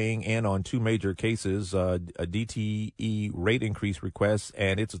be weighing in on two major cases, a DTE rate increase request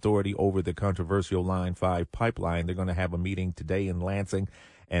and its authority over the controversial Line 5 pipeline. They're going to have a meeting today in Lansing,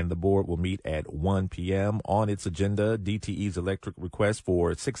 and the board will meet at 1 p.m. On its agenda, DTE's electric request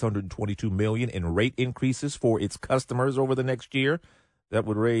for $622 million in rate increases for its customers over the next year. That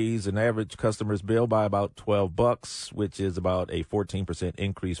would raise an average customer's bill by about $12, which is about a 14%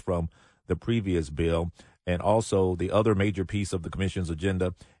 increase from the previous bill. And also the other major piece of the commission's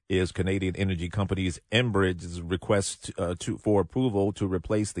agenda is Canadian energy companies Enbridge's request for approval to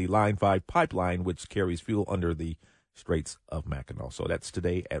replace the Line 5 pipeline, which carries fuel under the Straits of Mackinac. So that's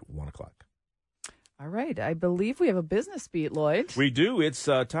today at 1 o'clock. All right. I believe we have a business beat, Lloyd. We do. It's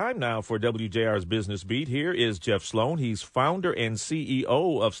time now for WJR's Business Beat. Here is Jeff Sloan. He's founder and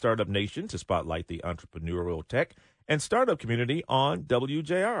CEO of Startup Nation, to spotlight the entrepreneurial tech and startup community on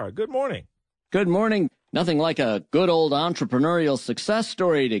WJR. Good morning. Good morning. Nothing like a good old entrepreneurial success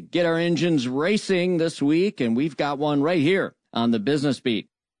story to get our engines racing this week, and we've got one right here on the Business Beat.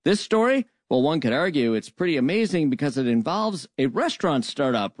 This story, well, one could argue it's pretty amazing because it involves a restaurant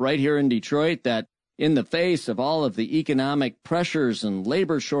startup right here in Detroit that, in the face of all of the economic pressures and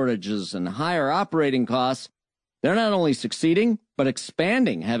labor shortages and higher operating costs, they're not only succeeding, but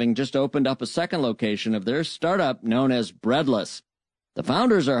expanding, having just opened up a second location of their startup known as Breadless. The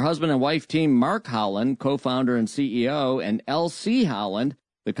founders are husband and wife team Mark Howland, co-founder and CEO, and L.C. Howland,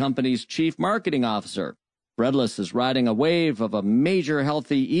 the company's chief marketing officer. Breadless is riding a wave of a major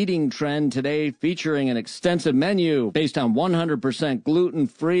healthy eating trend today, featuring an extensive menu based on 100%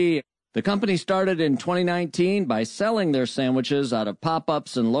 gluten-free. The company started in 2019 by selling their sandwiches out of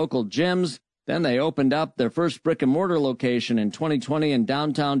pop-ups and local gyms. Then they opened up their first brick-and-mortar location in 2020 in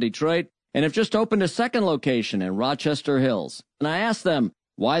downtown Detroit and have just opened a second location in Rochester Hills. And I asked them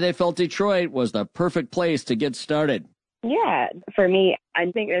why they felt Detroit was the perfect place to get started. Yeah, for me,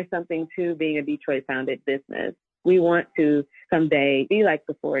 I think there's something to being a Detroit-founded business. We want to someday be like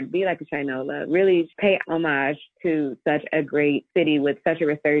the Ford, be like a Shinola, really pay homage to such a great city with such a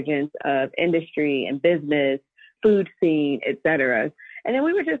resurgence of industry and business, food scene, et cetera. And then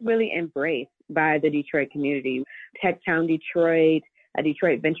we were just really embraced by the Detroit community. Techtown Detroit,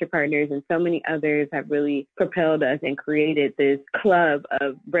 Detroit Venture Partners, and so many others have really propelled us and created this club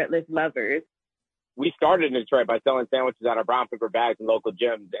of breadless lovers. We started in Detroit by selling sandwiches out of brown paper bags in local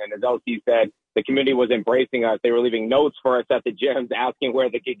gyms. And as LC said, the community was embracing us. They were leaving notes for us at the gyms asking where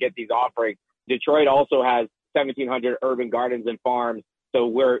they could get these offerings. Detroit also has 1,700 urban gardens and farms. So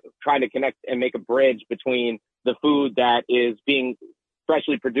we're trying to connect and make a bridge between the food that is being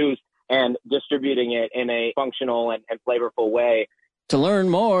freshly produced and distributing it in a functional and flavorful way. To learn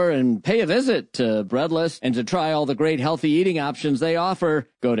more and pay a visit to Breadless and to try all the great healthy eating options they offer,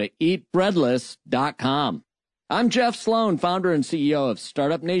 go to eatbreadless.com. I'm Jeff Sloan, founder and CEO of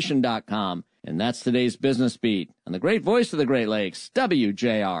StartupNation.com, and that's today's Business Beat on the great voice of the Great Lakes,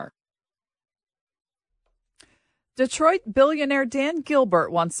 WJR. Detroit billionaire Dan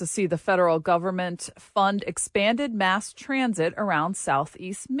Gilbert wants to see the federal government fund expanded mass transit around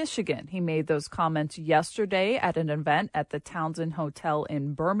Southeast Michigan. He made those comments yesterday at an event at the Townsend Hotel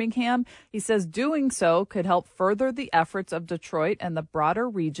in Birmingham. He says doing so could help further the efforts of Detroit and the broader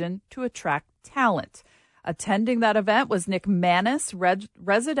region to attract talent. Attending that event was Nick Manis,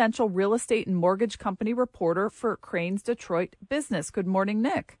 residential real estate and mortgage company reporter for Crain's Detroit Business. Good morning,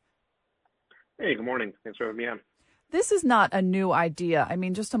 Nick. Hey, good morning. Thanks for having me on. This is not a new idea. I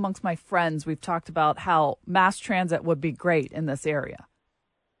mean, just amongst my friends, we've talked about how mass transit would be great in this area.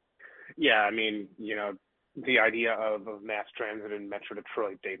 Yeah, I mean, the idea of mass transit in Metro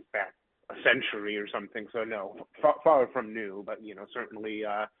Detroit dates back a century or something. So no, far from new, but certainly,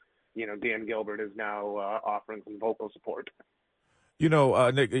 Dan Gilbert is now offering some vocal support.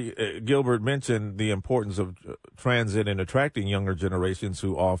 Nick, Gilbert mentioned the importance of transit in attracting younger generations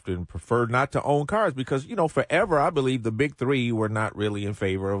who often prefer not to own cars because, forever, I believe the big three were not really in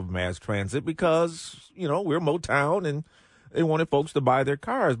favor of mass transit because, we're Motown and they wanted folks to buy their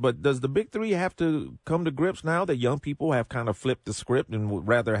cars. But does the big three have to come to grips now that young people have kind of flipped the script and would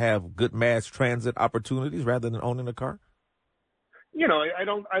rather have good mass transit opportunities rather than owning a car?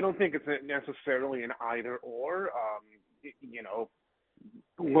 I don't think it's necessarily an either or.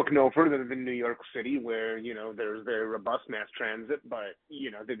 Look no further than New York City, where there's very robust mass transit, but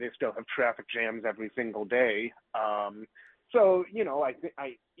they still have traffic jams every single day.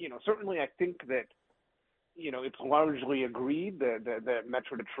 Certainly I think that it's largely agreed that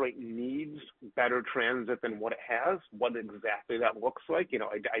Metro Detroit needs better transit than what it has. What exactly that looks like,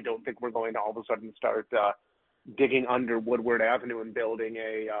 I don't think we're going to all of a sudden start digging under Woodward Avenue and building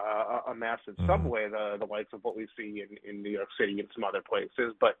a massive subway, the likes of what we see in New York City and some other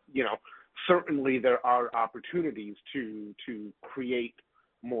places. But, certainly there are opportunities to create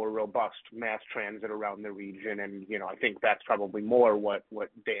more robust mass transit around the region. And, I think that's probably more what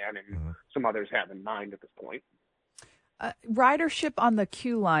Dan and some others have in mind at this point. Ridership on the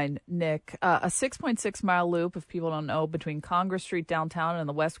Q line, Nick, a 6.6-mile loop, if people don't know, between Congress Street downtown and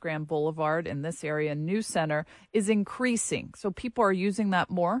the West Grand Boulevard in this area, New Center, is increasing. So people are using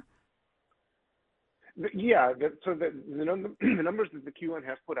that more? Yeah, the numbers that the Q line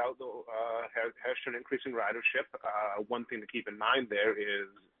has put out, though, has shown increasing ridership. One thing to keep in mind there is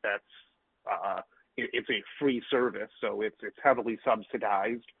it's a free service, so it's heavily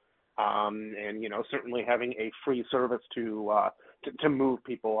subsidized. And certainly having a free service to move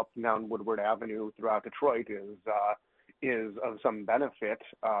people up and down Woodward Avenue throughout Detroit is of some benefit.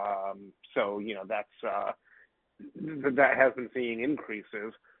 That has been seeing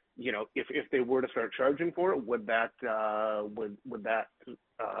increases. If they were to start charging for it, would that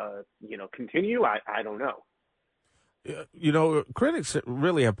continue? I don't know. Critics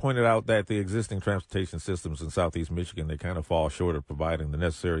really have pointed out that the existing transportation systems in Southeast Michigan, they kind of fall short of providing the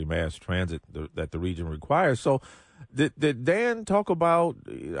necessary mass transit that the region requires. So did Dan talk about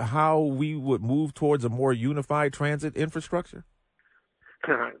how we would move towards a more unified transit infrastructure?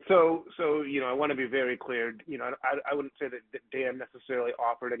 So I want to be very clear. I wouldn't say that Dan necessarily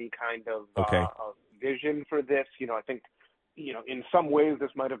offered any kind of vision for this. I think in some ways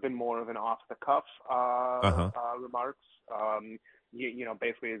this might have been more of an off-the-cuff remarks.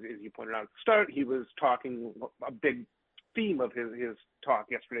 Basically, as you pointed out at the start, he was talking. A big theme of his talk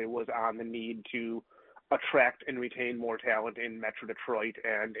yesterday was on the need to attract and retain more talent in Metro Detroit,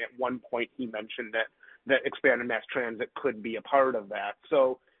 and at one point he mentioned that expanded mass transit could be a part of that.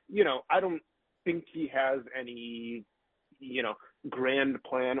 So, I don't think he has any, grand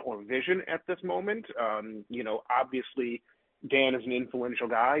plan or vision at this moment. Obviously Dan is an influential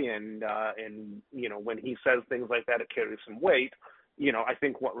guy, and when he says things like that, it carries some weight. I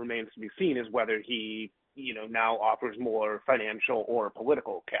think what remains to be seen is whether he, now offers more financial or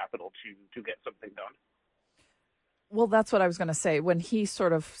political capital to get something done. Well, that's what I was going to say. When he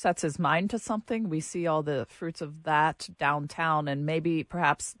sort of sets his mind to something, we see all the fruits of that downtown, and maybe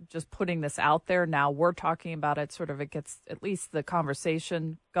perhaps just putting this out there. Now we're talking about it, it gets at least the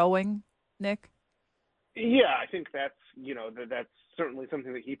conversation going, Nick? Yeah, I think that's certainly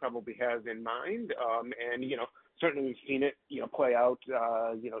something that he probably has in mind. And, certainly we've seen it, play out,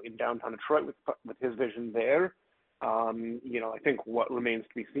 in downtown Detroit with his vision there. I think what remains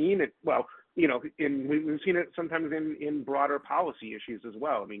to be seen, we've seen it sometimes in broader policy issues as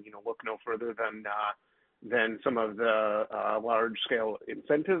well. I mean, look no further than some of the large-scale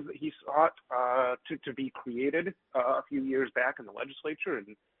incentives that he sought to be created a few years back in the legislature,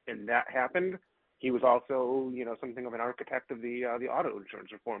 and that happened. He was also, something of an architect of the auto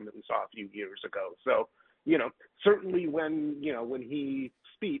insurance reform that we saw a few years ago. So, certainly when he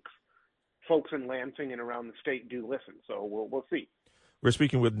speaks, folks in Lansing and around the state do listen. So we'll see. We're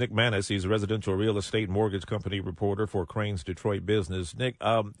speaking with Nick Manis. He's a residential real estate mortgage company reporter for Crain's Detroit Business. Nick,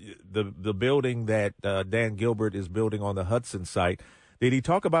 the building that Dan Gilbert is building on the Hudson site, did he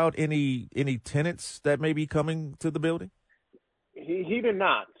talk about any tenants that may be coming to the building? He did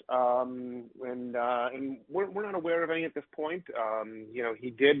not. and we're not aware of any at this point. He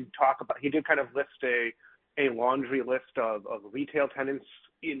did kind of list a laundry list of retail tenants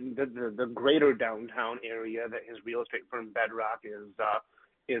in the greater downtown area that his real estate firm Bedrock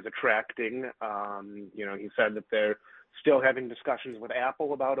is attracting. He said that they're still having discussions with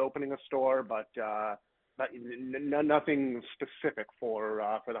Apple about opening a store, but nothing specific for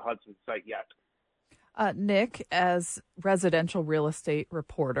the Hudson site yet. Nick, as residential real estate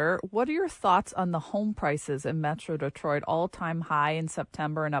reporter, what are your thoughts on the home prices in Metro Detroit, all-time high in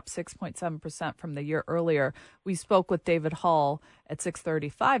September and up 6.7% from the year earlier? We spoke with David Hall at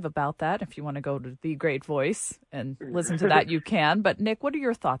 6:35 about that. If you want to go to The Great Voice and listen to that, you can. But, Nick, what are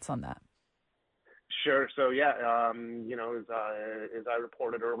your thoughts on that? Sure. So as I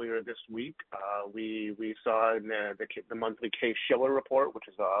reported earlier this week, we saw in the monthly Case-Shiller report, which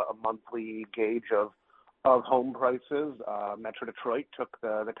is a monthly gauge of home prices. Metro Detroit took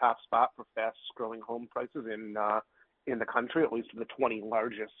the top spot for fastest growing home prices in the country, at least in the 20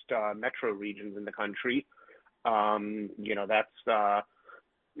 largest metro regions in the country. That's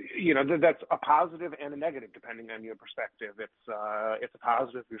a positive and a negative depending on your perspective. It's a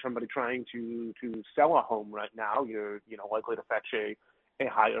positive if you're somebody trying to sell a home right now. You're likely to fetch a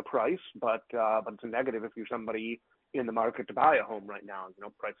higher price, but it's a negative if you're somebody in the market to buy a home right now.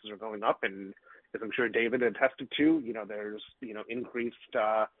 Prices are going up, and as I'm sure David attested to, there's increased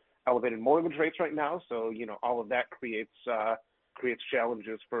elevated mortgage rates right now. So all of that creates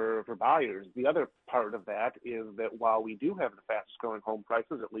challenges for buyers. The other part of that is that while we do have the fastest growing home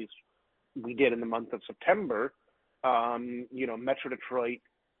prices, at least we did in the month of September, Metro Detroit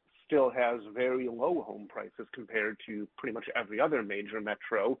still has very low home prices compared to pretty much every other major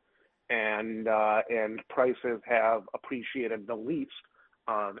metro, and prices have appreciated the least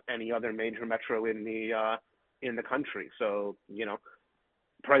of any other major metro in the country. So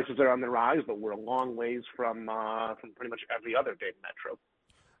prices are on the rise, but we're a long ways from pretty much every other big metro.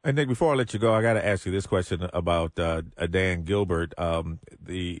 And Nick, before I let you go, I got to ask you this question about Dan Gilbert,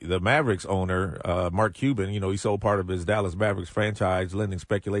 the Mavericks owner, Mark Cuban. He sold part of his Dallas Mavericks franchise, lending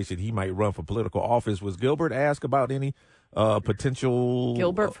speculation he might run for political office. Was Gilbert asked about any potential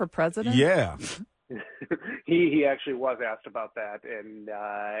Gilbert for president? Yeah. He actually was asked about that,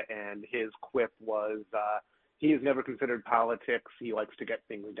 and his quip was, he has never considered politics. He likes to get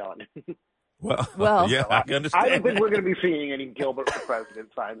things done. Well, yeah, I can understand. I don't think we're going to be seeing any Gilbert for president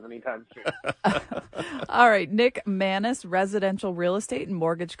signs anytime soon. All right, Nick Manis, residential real estate and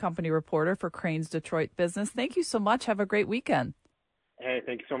mortgage company reporter for Crane's Detroit Business. Thank you so much. Have a great weekend. Hey,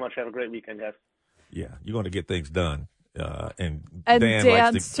 thank you so much. Have a great weekend, guys. Yeah, you're going to get things done. And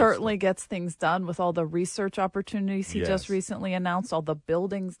Dan certainly gets things done with all the research opportunities he Yes. just recently announced, all the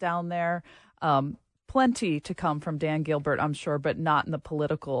buildings down there. Plenty to come from Dan Gilbert, I'm sure, but not in the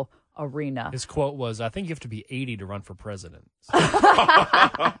political arena. His quote was, "I think you have to be 80 to run for president."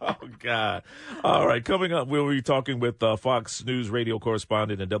 Oh, God. All right. Coming up, we'll be talking with Fox News radio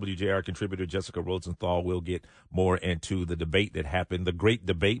correspondent and WJR contributor Jessica Rosenthal. We'll get more into the debate that happened, the great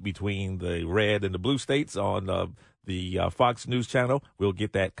debate between the red and the blue states on the Fox News channel. We'll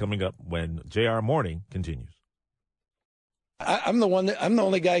get that coming up when JR Morning continues. I'm the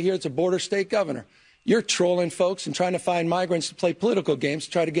only guy here that's a border state governor. You're trolling folks and trying to find migrants to play political games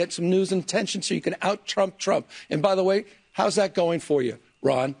to try to get some news and attention so you can out-Trump Trump. And by the way, how's that going for you,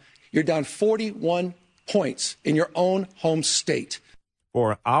 Ron? You're down 41 points in your own home state.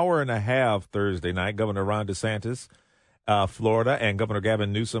 For an hour and a half Thursday night, Governor Ron DeSantis, Florida, and Governor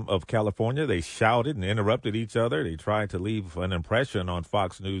Gavin Newsom of California, they shouted and interrupted each other. They tried to leave an impression on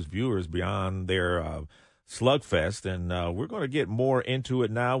Fox News viewers beyond their slugfest, and we're going to get more into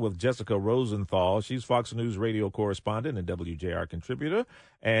it now with Jessica Rosenthal. She's Fox News radio correspondent and WJR contributor.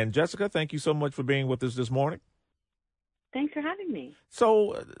 And Jessica, thank you so much for being with us this morning. Thanks for having me.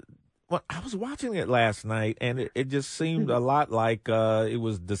 So I was watching it last night, and it just seemed a lot like it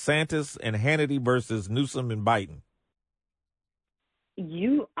was DeSantis and Hannity versus Newsom and Biden. I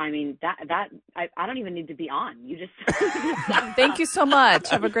don't even need to be on. You just Thank you so much.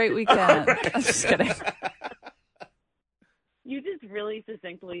 Have a great weekend. I'm just kidding. You just really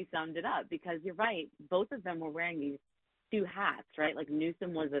succinctly summed it up, because you're right. Both of them were wearing these two hats, right? Like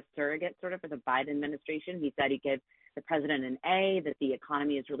Newsom was a surrogate sort of for the Biden administration. He said he'd give the president an A, that the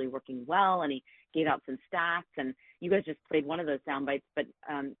economy is really working well, and he gave out some stats. And you guys just played one of those sound bites. But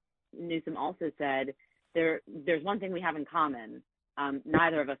Newsom also said there's one thing we have in common.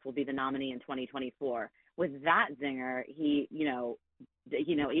 Neither of us will be the nominee in 2024. With that zinger,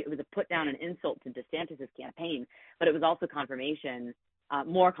 it was a put down, an insult to DeSantis' campaign, but it was also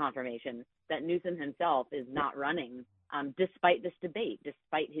more confirmation that Newsom himself is not running despite this debate,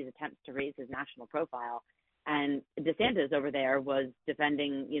 despite his attempts to raise his national profile. And DeSantis over there was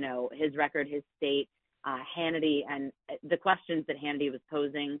defending, his record, his state, Hannity, and the questions that Hannity was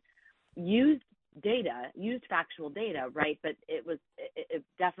posing used factual data, right? But it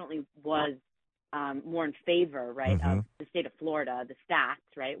definitely was more in favor, right, of the state of Florida. The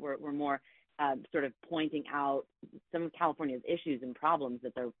stats, right, were more sort of pointing out some of California's issues and problems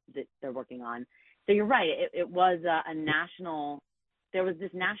that they're working on. So you're right. It was a national. There was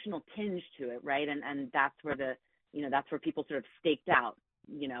this national tinge to it, right? And that's where that's where people sort of staked out.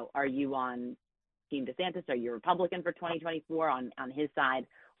 Are you on Team DeSantis? Are you a Republican for 2024 on his side,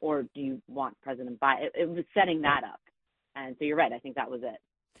 or do you want President Biden? It was setting that up, and so you're right. I think that was it.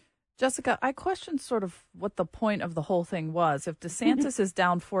 Jessica, I questioned sort of what the point of the whole thing was. If DeSantis is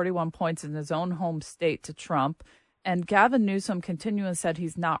down 41 points in his own home state to Trump, and Gavin Newsom continually said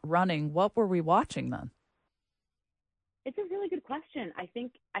he's not running, what were we watching then? It's a really good question. I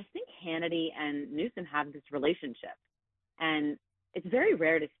think Hannity and Newsom have this relationship, and it's very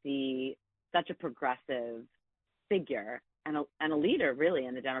rare to see such a progressive figure and a leader really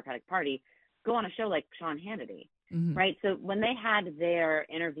in the Democratic Party go on a show like Sean Hannity, right? So when they had their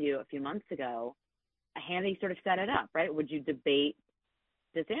interview a few months ago, Hannity sort of set it up, right? Would you debate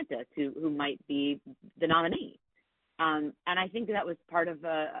DeSantis, who might be the nominee? And I think that was part of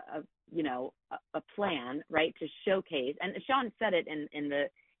a plan, right, to showcase. And Sean said it in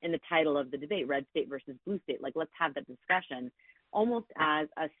the title of the debate, Red State versus Blue State. Like, let's have that discussion almost as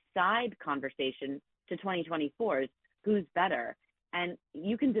a side conversation to 2024's who's better. And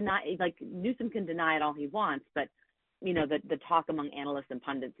you can deny, like Newsom can deny it all he wants, but the talk among analysts and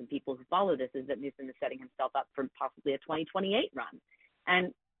pundits and people who follow this is that Newsom is setting himself up for possibly a 2028 run.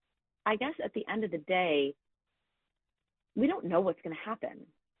 And I guess at the end of the day, we don't know what's going to happen,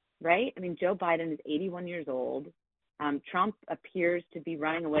 right? I mean, Joe Biden is 81 years old. Trump appears to be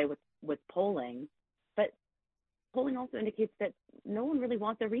running away with polling, but polling also indicates that no one really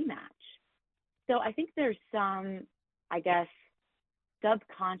wants a rematch. So I think there's some, I guess,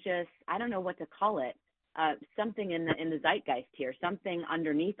 subconscious, I don't know what to call it, something in the zeitgeist here, something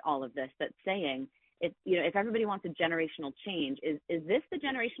underneath all of this that's saying, if everybody wants a generational change, is this the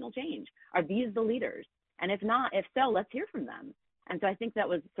generational change? Are these the leaders? And if not, if so, let's hear from them. And so I think that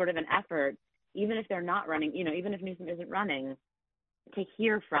was sort of an effort, even if they're not running, even if Newsom isn't running, to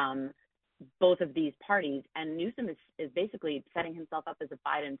hear from both of these parties. And Newsom is basically setting himself up as a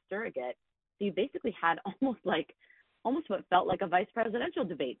Biden surrogate. So you basically had almost what felt like a vice presidential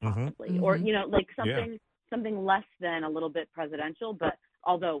debate, possibly, or like something less than a little bit presidential. But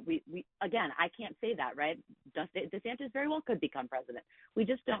although we again, I can't say that, right? DeSantis very well could become president. We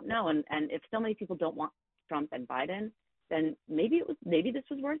just don't know. And if so many people don't want Trump and Biden, then maybe this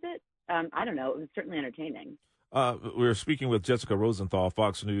was worth it. I don't know. It was certainly entertaining. We're speaking with Jessica Rosenthal,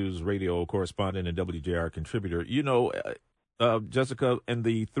 Fox News radio correspondent and WJR contributor. Jessica, in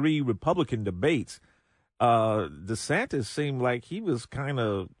the three Republican debates, DeSantis seemed like he was kind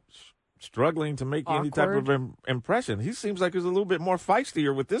of struggling to make any type of impression. He seems like he's a little bit more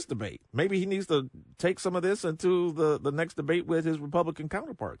feistier with this debate. Maybe he needs to take some of this into the next debate with his Republican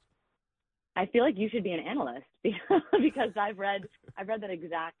counterparts. I feel like you should be an analyst because I've read that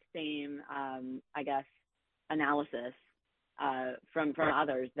exact same, I guess, analysis from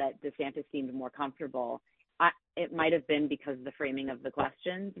others that DeSantis seemed more comfortable. It might have been because of the framing of the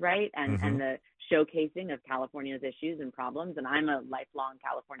questions, right, and the showcasing of California's issues and problems. And I'm a lifelong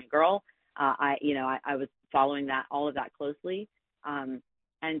California girl. I was following all of that closely,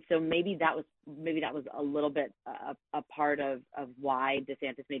 and so maybe that was a little bit a part of why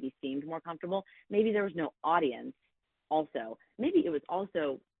DeSantis maybe seemed more comfortable. Maybe there was no audience. Also, maybe it was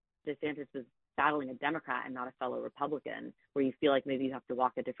also DeSantis was battling a Democrat and not a fellow Republican, where you feel like maybe you have to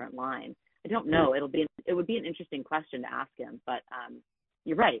walk a different line. I don't know. It would be an interesting question to ask him, but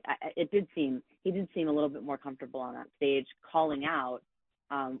you're right. He did seem a little bit more comfortable on that stage, calling out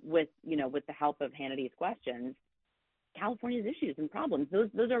with the help of Hannity's questions, California's issues and problems.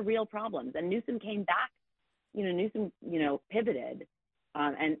 Those are real problems. And Newsom came back. Newsom pivoted,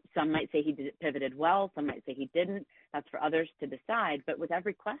 and some might say he pivoted well. Some might say he didn't. That's for others to decide. But with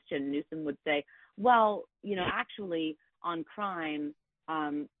every question, Newsom would say, well, actually on crime.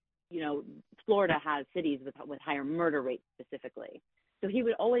 Florida has cities with higher murder rates specifically. So he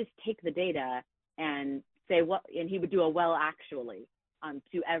would always take the data and say and he would do a well actually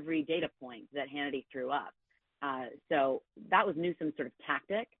to every data point that Hannity threw up. So that was Newsom's sort of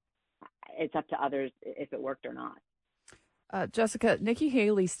tactic. It's up to others if it worked or not. Jessica, Nikki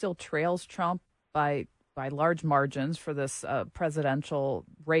Haley still trails Trump by by large margins for this presidential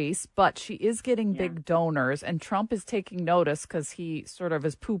race, but she is getting big donors, and Trump is taking notice because he sort of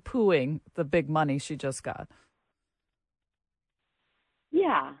is poo-pooing the big money she just got.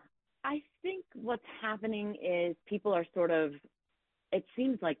 Yeah, I think what's happening is people are sort of, it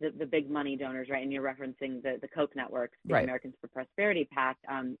seems like the big money donors, right? And you're referencing the Koch network, the Right. Americans for Prosperity PAC,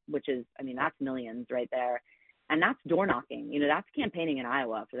 which is, I mean, that's millions right there. And that's door knocking. You know, that's campaigning in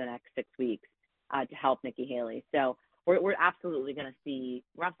Iowa for the next 6 weeks to help Nikki Haley. So we're absolutely going to see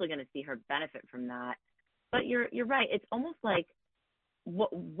her benefit from that. But you're right. It's almost like,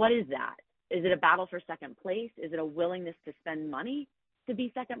 what is that? Is it a battle for second place? Is it a willingness to spend money to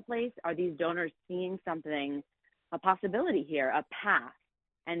be second place? Are these donors seeing something, a possibility here, a path?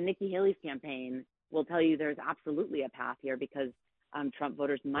 And Nikki Haley's campaign will tell you there's absolutely a path here because Trump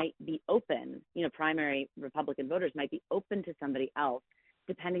voters might be open, you know, primary Republican voters might be open to somebody else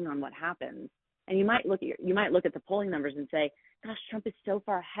depending on what happens. And you might look at the polling numbers and say, gosh, Trump is so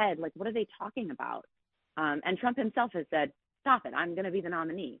far ahead. Like, what are they talking about? And Trump himself has said, stop it, I'm going to be the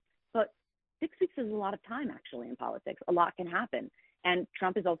nominee. But 6 weeks is a lot of time, actually, in politics. A lot can happen. And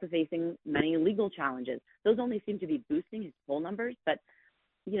Trump is also facing many legal challenges. Those only seem to be boosting his poll numbers. But,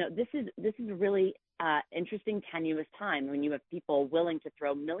 you know, this is a really interesting, tenuous time when you have people willing to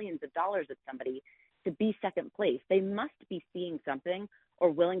throw millions of dollars at somebody to be second place. They must be seeing something or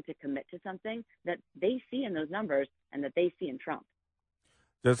willing to commit to something that they see in those numbers and that they see in Trump.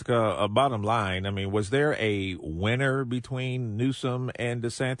 Jessica, a bottom line, I mean, was there a winner between Newsom and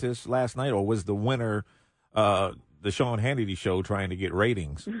DeSantis last night, or was the winner the Sean Hannity show trying to get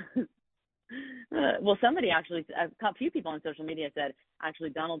ratings? Well, somebody actually, a few people on social media said,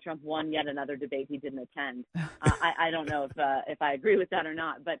 actually, Donald Trump won yet another debate he didn't attend. I don't know if I agree with that or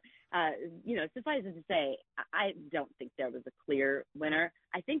not, but, you know, suffice it to say, I don't think there was a clear winner.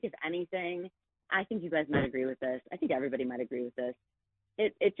 I think, if anything, I think you guys might agree with this. I think everybody might agree with this.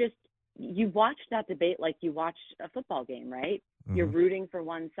 It just, you watch that debate like you watch a football game, right? Mm-hmm. You're rooting for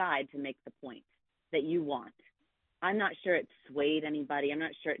one side to make the point that you want. I'm not sure it swayed anybody. I'm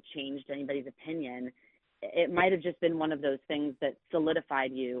not sure it changed anybody's opinion. It might have just been one of those things that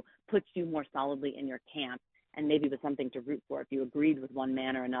solidified you, puts you more solidly in your camp, and maybe was something to root for if you agreed with one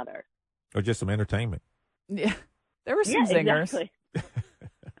man or another. Or just some entertainment. Yeah, there were some zingers. Exactly.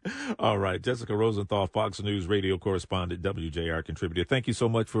 All right. Jessica Rosenthal, Fox News radio correspondent, WJR contributor. Thank you so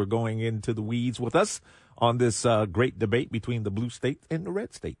much for going into the weeds with us on this great debate between the blue state and the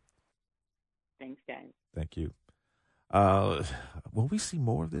red state. Thanks, guys. Thank you. Will we see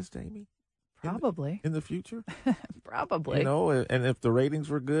more of this, Jamie? Probably. In the future? Probably. You know, and if the ratings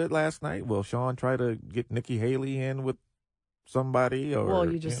were good last night, will Sean try to get Nikki Haley in with somebody? Or,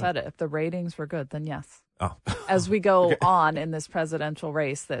 well, you just said it. If the ratings were good, then yes. Oh. As we go on in this presidential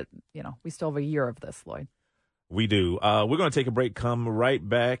race that, you know, we still have a year of this, Lloyd. We do. We're going to take a break, come right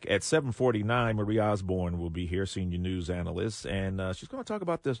back at 7:49. Marie Osborne will be here, senior news analyst, and she's going to talk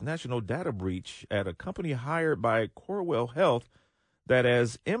about this national data breach at a company hired by Corewell Health that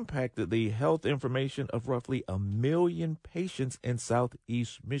has impacted the health information of roughly 1 million patients in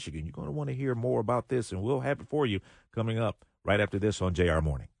Southeast Michigan. You're going to want to hear more about this, and we'll have it for you coming up right after this on JR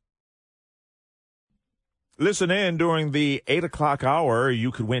Morning. Listen in during the 8 o'clock hour. You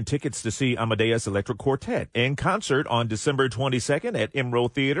could win tickets to see Amadeus Electric Quartet in concert on December 22nd at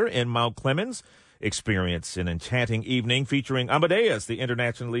Emerald Theater in Mount Clemens. Experience an enchanting evening featuring Amadeus, the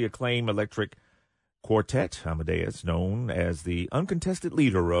internationally acclaimed electric quartet. Amadeus, known as the uncontested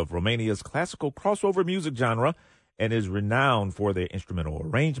leader of Romania's classical crossover music genre, and is renowned for their instrumental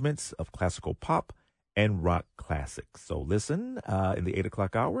arrangements of classical pop and rock classics. So listen in the 8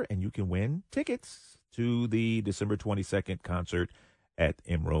 o'clock hour, and you can win tickets to the December 22nd concert at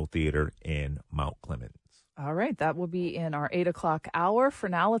Emerald Theater in Mount Clemens. All right, that will be in our 8 o'clock hour. For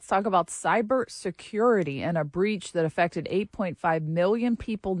now, let's talk about cybersecurity and a breach that affected 8.5 million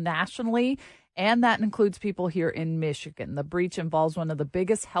people nationally, and that includes people here in Michigan. The breach involves one of the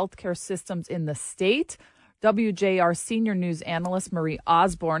biggest healthcare systems in the state. WJR senior news analyst Marie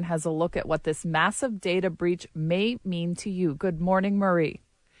Osborne has a look at what this massive data breach may mean to you. Good morning, Marie.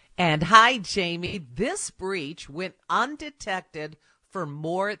 And hi, Jamie. This breach went undetected for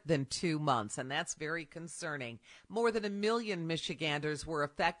more than 2 months, and that's very concerning. More than 1 million Michiganders were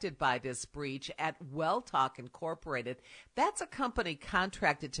affected by this breach at WellTalk Incorporated. That's a company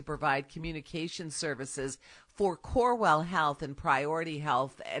contracted to provide communication services for Corewell Health and Priority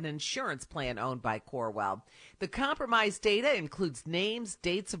Health, an insurance plan owned by Corewell. The compromised data includes names,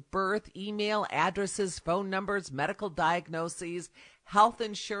 dates of birth, email, addresses, phone numbers, medical diagnoses, health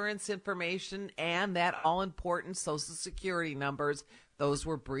insurance information, and that all-important Social Security numbers, Those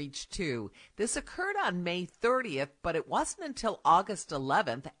were breached too. This occurred on May 30th, but it wasn't until August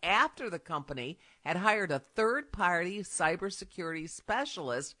 11th, after the company had hired a third-party cybersecurity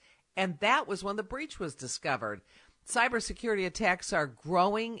specialist, and that was when the breach was discovered. Cybersecurity attacks are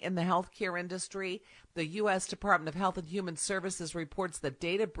growing in the healthcare industry. The U.S. Department of Health and Human Services reports that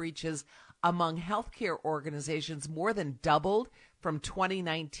data breaches among healthcare organizations more than doubled from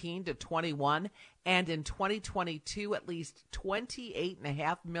 2019 to 21, and in 2022, at least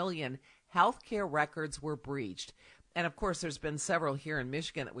 28.5 million healthcare records were breached. And of course, there's been several here in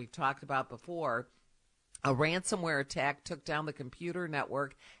Michigan that we've talked about before. A ransomware attack took down the computer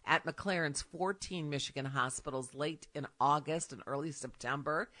network at McLaren's 14 Michigan hospitals late in August and early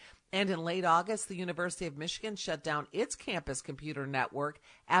September. And in late August, the University of Michigan shut down its campus computer network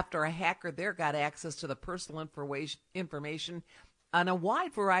after a hacker there got access to the personal information on a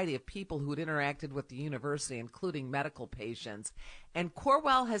wide variety of people who had interacted with the university, including medical patients. And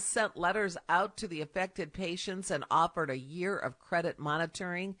Corewell has sent letters out to the affected patients and offered a year of credit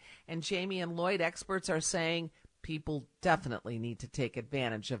monitoring. And Jamie and Lloyd, experts are saying people definitely need to take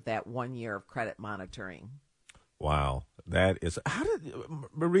advantage of that 1 year of credit monitoring. Wow. That is,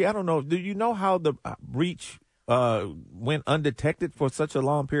 Marie, I don't know. Do you know how the breach went undetected for such a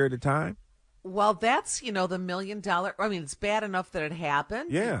long period of time? Well, that's, the $1 million. I mean, it's bad enough that it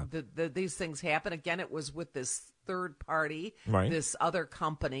happened. Yeah. These things happen. Again, it was with this third party, right, this other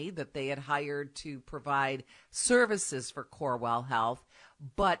company that they had hired to provide services for Corewell Health.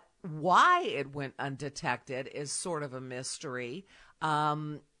 But why it went undetected is sort of a mystery.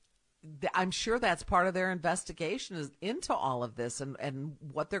 I'm sure that's part of their investigation is into all of this and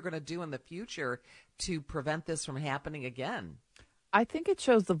what they're going to do in the future to prevent this from happening again. I think it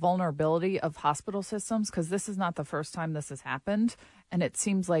shows the vulnerability of hospital systems because this is not the first time this has happened, and it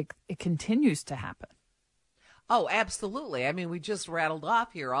seems like it continues to happen. Oh, absolutely. I mean, we just rattled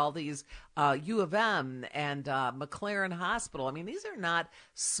off here all these U of M and McLaren Hospital. I mean, these are not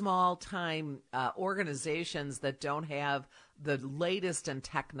small-time organizations that don't have the latest in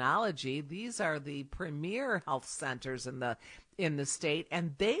technology. These are the premier health centers in the state,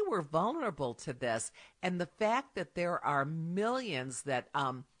 and they were vulnerable to this. And the fact that there are millions that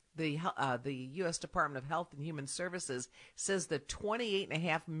the U.S. Department of Health and Human Services says that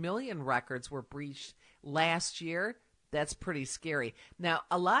 28.5 million records were breached last year, that's pretty scary. Now,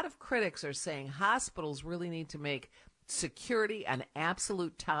 a lot of critics are saying hospitals really need to make security an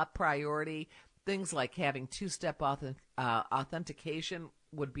absolute top priority. Things like having two-step authentication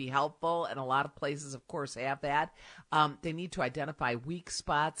would be helpful, and a lot of places, of course, have that. They need to identify weak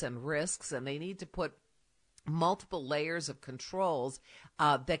spots and risks, and they need to put multiple layers of controls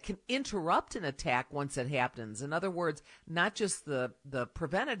that can interrupt an attack once it happens. In other words, not just the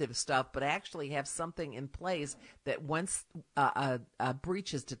preventative stuff, but actually have something in place that once a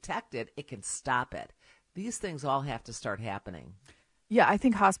breach is detected, it can stop it. These things all have to start happening. Yeah, I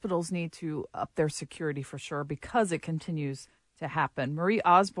think hospitals need to up their security for sure because it continues to happen. Marie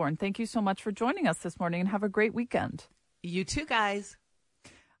Osborne, thank you so much for joining us this morning and have a great weekend. You too, guys.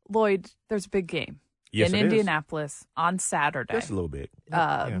 Lloyd, there's a big game in Indianapolis on Saturday. Just a little bit.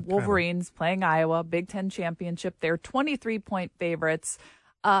 Wolverines playing Iowa, Big Ten championship. They're 23-point favorites.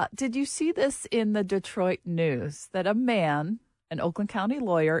 Did you see this in the Detroit News that a man, an Oakland County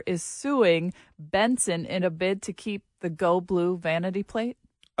lawyer, is suing Benson in a bid to keep the Go Blue vanity plate?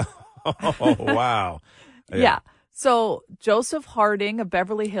 Oh, wow. Yeah. So Joseph Harding of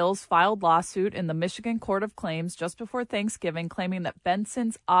Beverly Hills filed lawsuit in the Michigan Court of Claims just before Thanksgiving, claiming that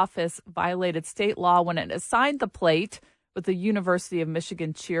Benson's office violated state law when it assigned the plate with the University of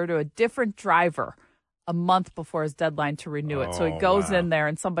Michigan cheer to a different driver a month before his deadline to renew it. So he goes in there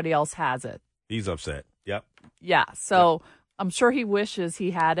and somebody else has it. He's upset. Yep. Yeah. So I'm sure he wishes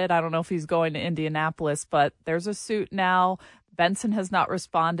he had it. I don't know if he's going to Indianapolis, but there's a suit now. Benson has not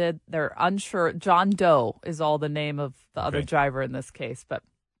responded. They're unsure. John Doe is all the name of the other driver in this case. But,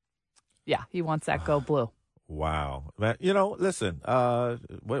 yeah, he wants that Go Blue. Wow. Listen,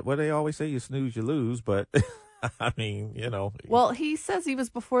 what they always say, you snooze, you lose. But, I mean, Well, he says he was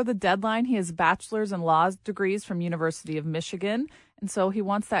before the deadline. He has bachelor's in law degrees from University of Michigan. And so he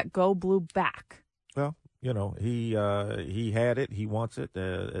wants that Go Blue back. Well, he had it. He wants it.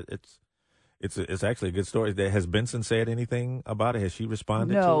 It's actually a good story. Has Benson said anything about it? Has she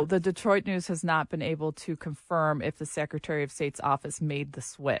responded to it? No, the Detroit News has not been able to confirm if the Secretary of State's office made the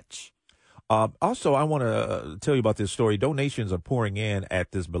switch. Also, I want to tell you about this story. Donations are pouring in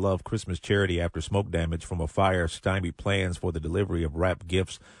at this beloved Christmas charity after smoke damage from a fire stymied plans for the delivery of wrapped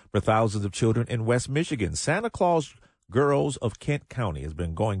gifts for thousands of children in West Michigan. Santa Claus Girls of Kent County has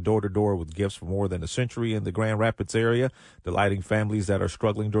been going door to door with gifts for more than a century in the Grand Rapids area, delighting families that are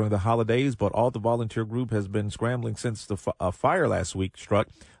struggling during the holidays. But all the volunteer group has been scrambling since the fire last week struck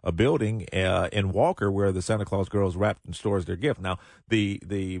a building in Walker where the Santa Claus girls wrapped and stores their gift. Now,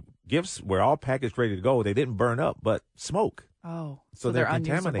 the gifts were all packaged, ready to go. They didn't burn up, but smoke. Oh, so they're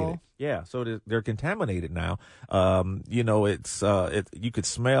contaminated. unusable. Yeah, so they're contaminated now. It's you could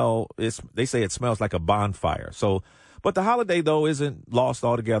smell. They say it smells like a bonfire. So, but the holiday though isn't lost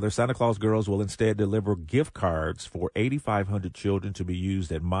altogether. Santa Claus girls will instead deliver gift cards for 8,500 children to be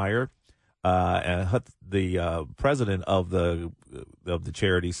used at Meyer. And the president of the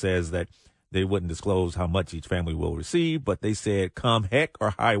charity says that they wouldn't disclose how much each family will receive, but they said, come heck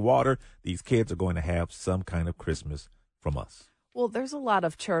or high water, these kids are going to have some kind of Christmas from us. Well, there's a lot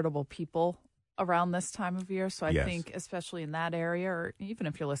of charitable people around this time of year, so I Yes. think especially in that area, or even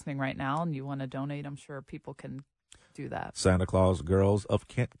if you're listening right now and you want to donate, I'm sure people can do that. Santa Claus Girls of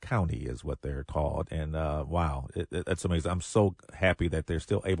Kent County is what they're called. And wow, that's amazing. I'm so happy that they're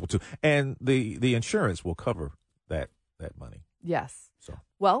still able to. And the insurance will cover that money. Yes. So.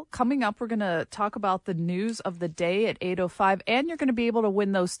 Well, coming up, we're going to talk about the news of the day at 8:05, and you're going to be able to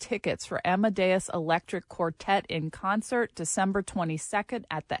win those tickets for Amadeus Electric Quartet in concert December 22nd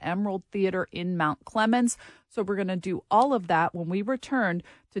at the Emerald Theater in Mount Clemens. So we're going to do all of that when we return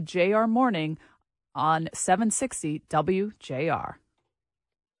to JR Morning on 760 WJR.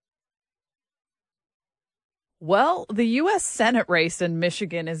 Well, the U.S. Senate race in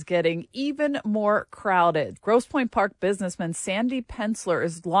Michigan is getting even more crowded. Grosse Pointe Park businessman Sandy Pensler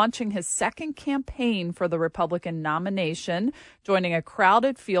is launching his second campaign for the Republican nomination, joining a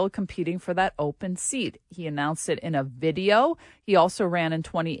crowded field competing for that open seat. He announced it in a video. He also ran in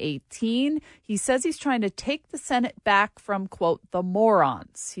 2018. He says he's trying to take the Senate back from, quote, the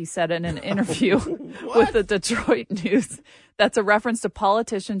morons, he said in an interview with the Detroit News. That's a reference to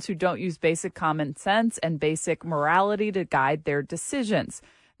politicians who don't use basic common sense and basic morality to guide their decisions.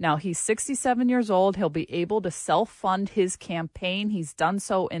 Now, he's 67 years old. He'll be able to self-fund his campaign. He's done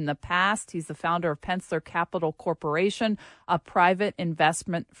so in the past. He's the founder of Pensler Capital Corporation, a private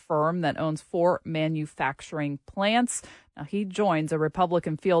investment firm that owns 4 manufacturing plants. Now, he joins a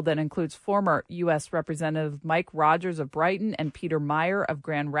Republican field that includes former U.S. Representative Mike Rogers of Brighton and Peter Meyer of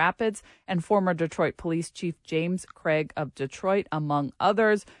Grand Rapids and former Detroit Police Chief James Craig of Detroit, among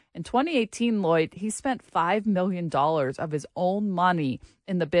others. In 2018, Lloyd, he spent $5 million of his own money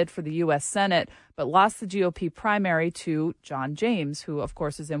in the bid for the U.S. Senate, but lost the GOP primary to John James, who, of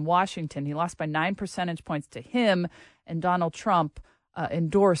course, is in Washington. He lost by 9 percentage points to him, and Donald Trump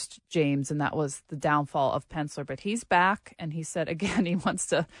endorsed James, and that was the downfall of Pensler. But he's back, and he said, again, he wants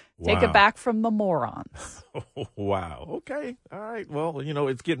to take it back from the morons. Wow. Okay. All right. Well,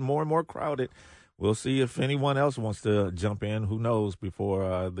 it's getting more and more crowded. We'll see if anyone else wants to jump in. Who knows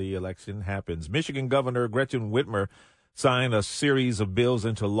before the election happens. Michigan Governor Gretchen Whitmer signed a series of bills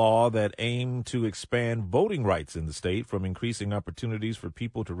into law that aim to expand voting rights in the state, from increasing opportunities for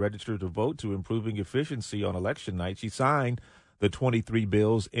people to register to vote to improving efficiency on election night. She signed the 23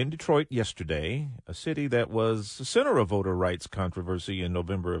 bills in Detroit yesterday, a city that was the center of voter rights controversy in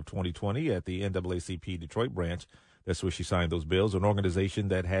November of 2020 at the NAACP Detroit branch. That's where she signed those bills, an organization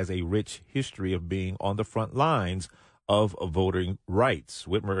that has a rich history of being on the front lines of voting rights.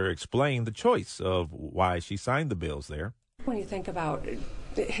 Whitmer explained the choice of why she signed the bills there. When you think about,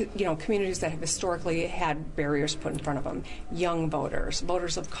 communities that have historically had barriers put in front of them, young voters,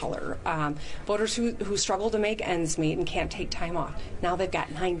 voters of color, voters who struggle to make ends meet and can't take time off. Now they've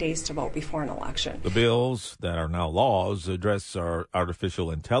got 9 days to vote before an election. The bills that are now laws address our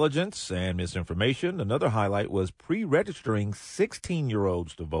artificial intelligence and misinformation. Another highlight was pre-registering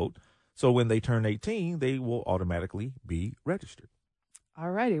 16-year-olds to vote. So when they turn 18, they will automatically be registered.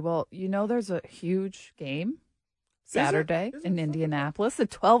 All righty. Well, there's a huge game Saturday in Indianapolis. The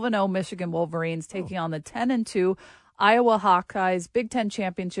 12-0 Michigan Wolverines taking on the 10-2 Iowa Hawkeyes. Big Ten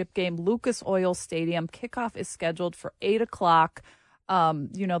championship game, Lucas Oil Stadium. Kickoff is scheduled for 8 o'clock.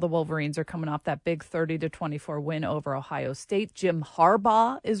 The Wolverines are coming off that big 30-24 win over Ohio State. Jim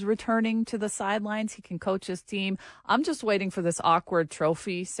Harbaugh is returning to the sidelines. He can coach his team. I'm just waiting for this awkward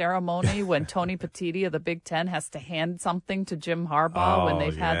trophy ceremony when Tony Petitti of the Big Ten has to hand something to Jim Harbaugh when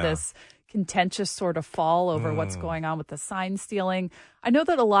they've had this contentious sort of fall over what's going on with the sign stealing. I know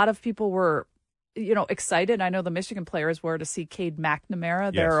that a lot of people were, excited. I know the Michigan players were to see Cade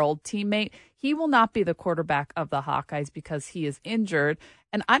McNamara, their old teammate. He will not be the quarterback of the Hawkeyes because he is injured.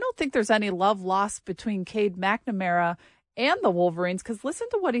 And I don't think there's any love lost between Cade McNamara and the Wolverines, because listen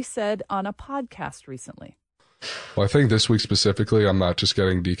to what he said on a podcast recently. Well, I think this week specifically, I'm not just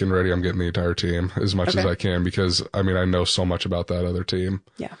getting Deacon ready. I'm getting the entire team as much as I can because, I mean, I know so much about that other team.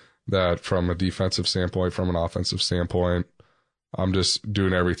 Yeah. That from a defensive standpoint, from an offensive standpoint, I'm just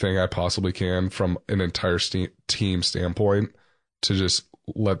doing everything I possibly can from an entire team standpoint to just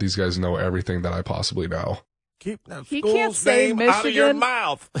let these guys know everything that I possibly know. Keep that He can't school's say name Michigan out of your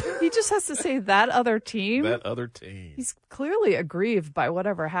mouth. He just has to say that other team. That other team. He's clearly aggrieved by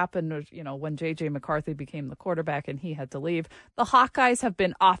whatever happened, when J.J. McCarthy became the quarterback and he had to leave. The Hawkeyes have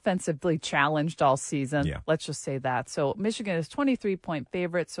been offensively challenged all season. Yeah. Let's just say that. So Michigan is 23-point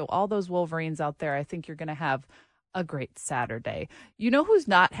favorite. So all those Wolverines out there, I think you're going to have a great Saturday. You know who's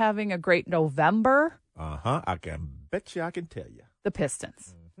not having a great November? I can bet you I can tell you. The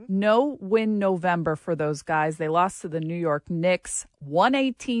Pistons. No win November for those guys. They lost to the New York Knicks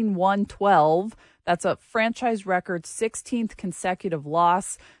 118-112. That's a franchise record 16th consecutive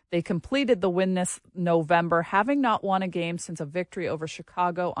loss. They completed the winless November, having not won a game since a victory over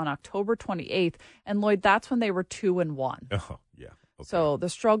Chicago on October 28th. And Lloyd, that's when they were 2-1. Oh, yeah. Okay. So the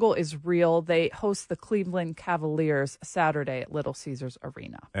struggle is real. They host the Cleveland Cavaliers Saturday at Little Caesars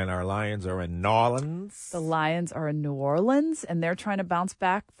Arena. And our Lions are in New Orleans. The Lions are in New Orleans, and they're trying to bounce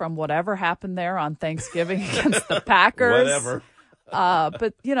back from whatever happened there on Thanksgiving against the Packers. Whatever.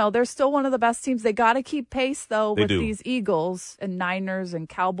 But, they're still one of the best teams. They got to keep pace, though, with these Eagles and Niners, and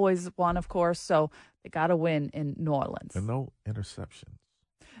Cowboys won, of course. So they got to win in New Orleans. And no interceptions.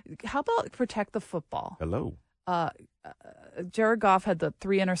 How about protect the football? Hello. Jared Goff had the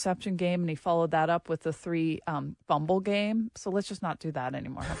 3 interception game, and he followed that up with the 3 fumble game. So let's just not do that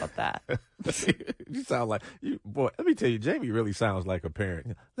anymore. How about that? You sound like boy. Let me tell you, Jamie really sounds like a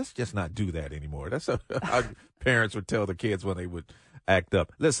parent. Let's just not do that anymore. That's how parents would tell the kids when they would act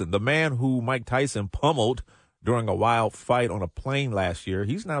up. Listen, the man who Mike Tyson pummeled during a wild fight on a plane last year,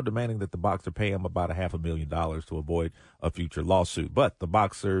 he's now demanding that the boxer pay him about $500,000 to avoid a future lawsuit. But the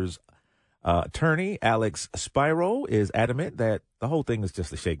boxer's attorney, Alex Spiro, is adamant that the whole thing is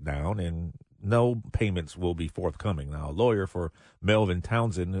just a shakedown and no payments will be forthcoming. Now, a lawyer for Melvin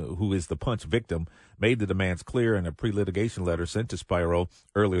Townsend, who is the punch victim, made the demands clear in a pre-litigation letter sent to Spiro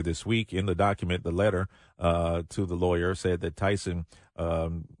earlier this week. In the document, the letter to the lawyer said that Tyson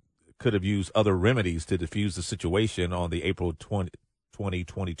could have used other remedies to defuse the situation on the April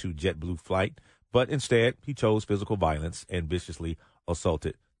 2022 JetBlue flight, but instead he chose physical violence and viciously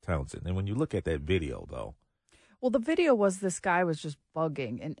assaulted Townsend. And when you look at that video, though. Well, the video was this guy was just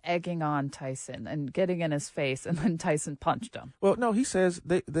bugging and egging on Tyson and getting in his face, and then Tyson punched him. Well, no, he says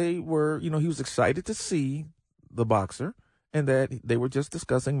they were, he was excited to see the boxer and that they were just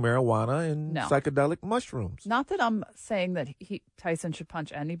discussing marijuana and psychedelic mushrooms. Not that I'm saying that Tyson should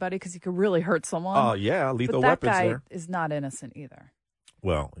punch anybody because he could really hurt someone. Oh, yeah, lethal but that weapons guy there. is not innocent either.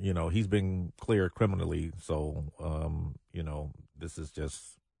 Well, he's been cleared criminally, so, this is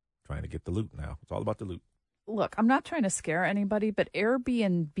just trying to get the loot now. It's all about the loot. Look, I'm not trying to scare anybody, but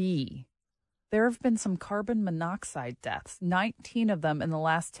Airbnb, there have been some carbon monoxide deaths, 19 of them in the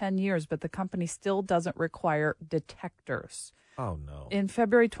last 10 years, but the company still doesn't require detectors. Oh, no. In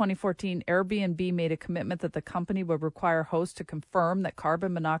February 2014, Airbnb made a commitment that the company would require hosts to confirm that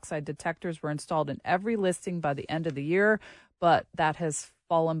carbon monoxide detectors were installed in every listing by the end of the year, but that has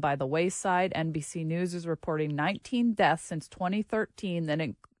fallen by the wayside. NBC News is reporting 19 deaths since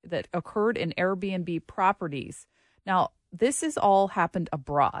 2013 that occurred in Airbnb properties. Now, this is all happened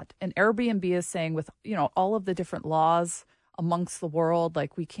abroad, and Airbnb is saying with, all of the different laws amongst the world,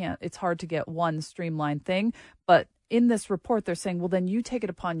 like it's hard to get one streamlined thing. But in this report, they're saying, well, then you take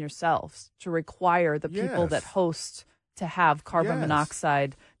it upon yourselves to require the people that host to have carbon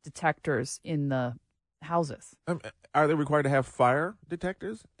monoxide detectors in the houses. Are they required to have fire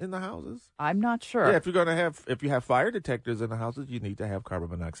detectors in the houses? I'm not sure. Yeah, if you have fire detectors in the houses, you need to have carbon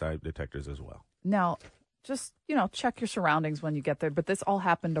monoxide detectors as well. Now, just, check your surroundings when you get there. But this all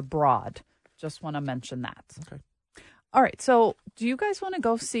happened abroad. Just want to mention that. Okay. All right. So do you guys want to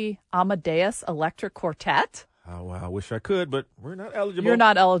go see Amadeus Electric Quartet? Oh, well, I wish I could, but we're not eligible. You're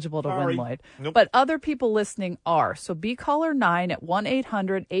not eligible to Sorry. win, Lloyd. Nope. But other people listening are. So be caller 9 at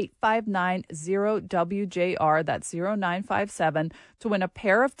 1-800-859-0WJR. That's 0957 to win a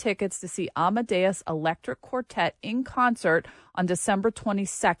pair of tickets to see Amadeus Electric Quartet in concert on December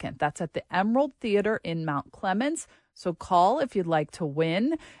 22nd. That's at the Emerald Theater in Mount Clemens. So call if you'd like to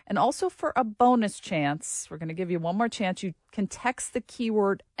win. And also for a bonus chance, we're going to give you one more chance. You can text the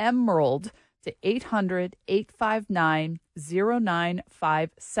keyword Emerald to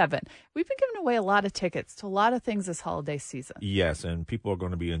 800-859-0957. We've been giving away a lot of tickets to a lot of things this holiday season. Yes, and people are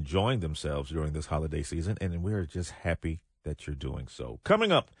going to be enjoying themselves during this holiday season, and we're just happy that you're doing so.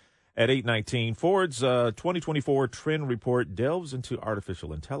 Coming up At 8:19, Ford's 2024 Trend Report delves into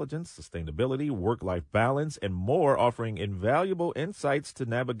artificial intelligence, sustainability, work-life balance, and more, offering invaluable insights to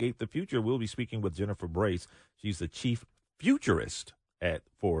navigate the future. We'll be speaking with Jennifer Brace. She's the chief futurist at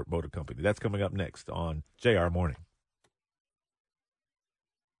Ford Motor Company. That's coming up next on JR Morning.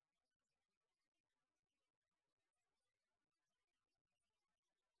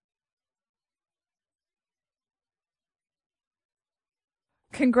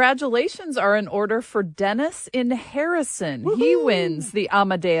 Congratulations are in order for Dennis in Harrison. Woo-hoo! He wins the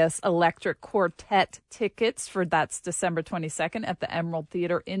Amadeus Electric Quartet tickets that's December 22nd at the Emerald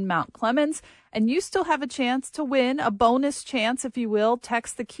Theater in Mount Clemens. And you still have a chance to win, a bonus chance, if you will.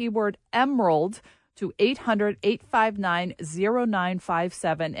 Text the keyword Emerald to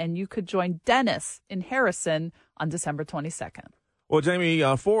 800-859-0957, and you could join Dennis in Harrison on December 22nd. Well, Jamie,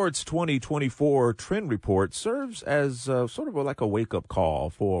 Ford's 2024 Trend Report serves as sort of like a wake-up call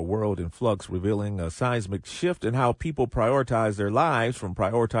for a world in flux, revealing a seismic shift in how people prioritize their lives, from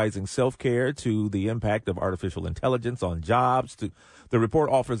prioritizing self-care to the impact of artificial intelligence on jobs. The report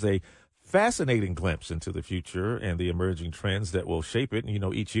offers a fascinating glimpse into the future and the emerging trends that will shape it. You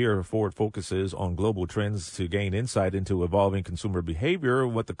know, each year Ford focuses on global trends to gain insight into evolving consumer behavior,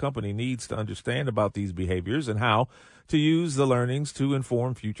 what the company needs to understand about these behaviors, and how to use the learnings to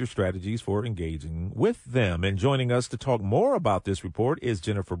inform future strategies for engaging with them. And joining us to talk more about this report is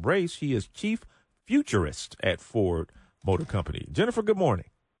Jennifer Brace. She is chief futurist at Ford Motor Company. Jennifer, good morning.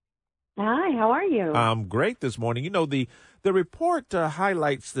 Hi, how are you? I'm great this morning. You know, the report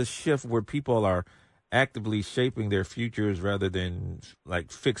highlights the shift where people are actively shaping their futures rather than like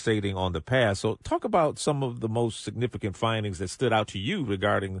fixating on the past. So talk about some of the most significant findings that stood out to you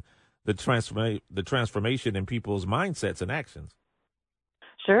regarding the transformation in people's mindsets and actions.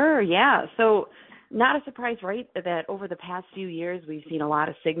 Sure, yeah. So not a surprise, right, that over the past few years we've seen a lot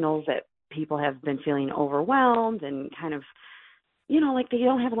of signals that people have been feeling overwhelmed and kind of, you know, like they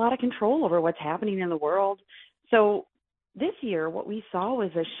don't have a lot of control over what's happening in the world. So this year, what we saw was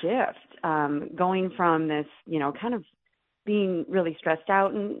a shift, going from this, you know, kind of being really stressed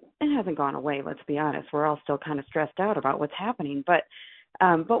out, and it hasn't gone away, let's be honest. We're all still kind of stressed out about what's happening. But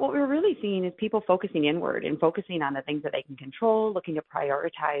what we're really seeing is people focusing inward and focusing on the things that they can control, looking to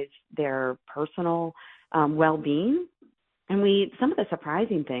prioritize their personal well-being. And some of the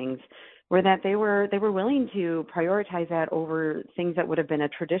surprising things were that they were willing to prioritize that over things that would have been a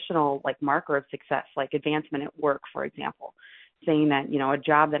traditional like marker of success, like advancement at work, for example, saying that, you know, a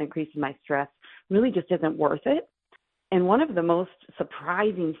job that increases my stress really just isn't worth it. And one of the most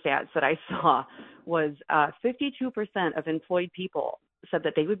surprising stats that I saw was 52% of employed people said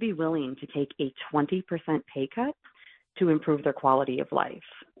that they would be willing to take a 20% pay cut to improve their quality of life.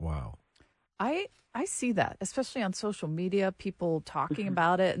 Wow. I see that, especially on social media, people talking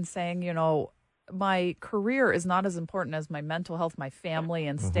about it and saying, you know, my career is not as important as my mental health, my family,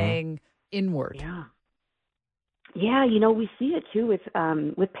 and staying inward. Yeah. Yeah, you know, we see it too with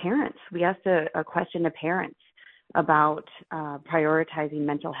parents. We asked a question to parents about prioritizing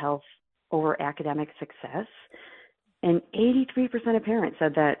mental health over academic success. And 83% of parents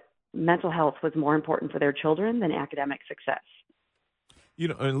said that mental health was more important for their children than academic success. You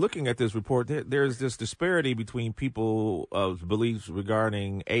know, and looking at this report, there's this disparity between people's beliefs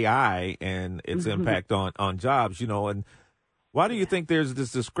regarding AI and its impact on jobs, you know, and why do you think there's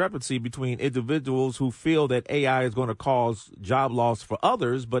this discrepancy between individuals who feel that AI is going to cause job loss for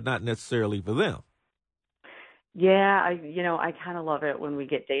others, but not necessarily for them? Yeah, I kind of love it when we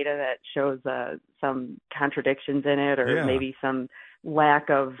get data that shows some contradictions in it, or maybe some lack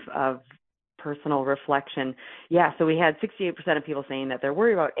of personal reflection. Yeah, so we had 68% of people saying that they're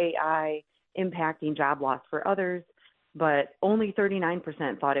worried about AI impacting job loss for others, but only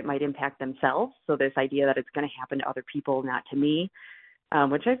 39% thought it might impact themselves. So this idea that it's going to happen to other people, not to me,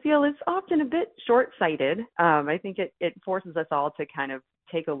 which I feel is often a bit short-sighted. I think it forces us all to kind of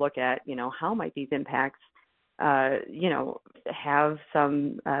take a look at, you know, how might these impacts have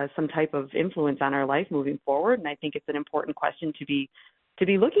some type of influence on our life moving forward. And I think it's an important question to be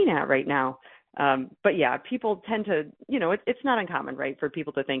looking at right now. But yeah, people tend to, you know, it's not uncommon, right, for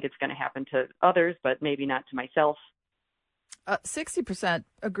people to think it's going to happen to others, but maybe not to myself. 60%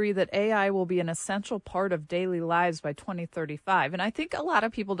 agree that AI will be an essential part of daily lives by 2035. And I think a lot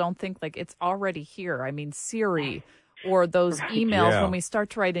of people don't think like it's already here. I mean, Siri or those emails, when we start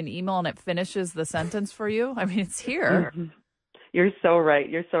to write an email and it finishes the sentence for you. I mean, it's here. You're so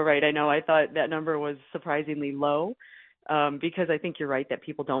right. I know I thought that number was surprisingly low because I think you're right that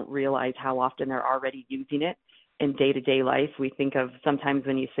people don't realize how often they're already using it in day-to-day life. We think of sometimes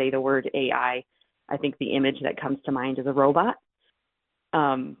when you say the word AI, I think the image that comes to mind is a robot.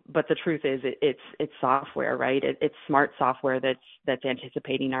 But the truth is, it's software, right? It's smart software that's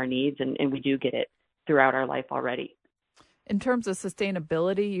anticipating our needs, and we do get it throughout our life already. In terms of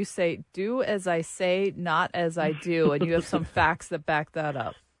sustainability, you say, do as I say, not as I do, and you have some facts that back that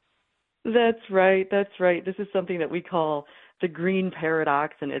up. That's right. This is something that we call the green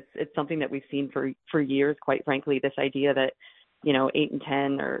paradox, and it's something that we've seen for years, quite frankly, this idea that, 8 in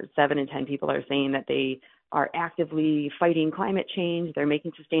 10 or 7 in 10 people are saying that they are actively fighting climate change, they're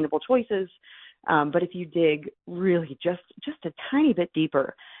making sustainable choices. But if you dig really just a tiny bit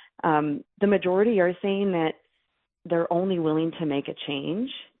deeper, the majority are saying that they're only willing to make a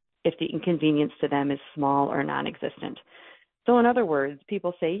change if the inconvenience to them is small or non-existent. So in other words,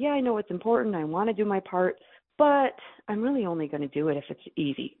 people say, yeah, I know it's important, I want to do my part, but I'm really only going to do it if it's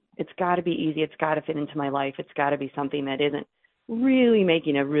easy. It's got to be easy, it's got to fit into my life, it's got to be something that isn't really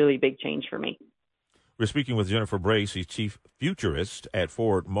making a really big change for me. We're speaking with Jennifer Brace, she's chief futurist at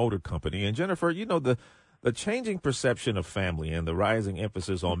Ford Motor Company. And Jennifer, the changing perception of family and the rising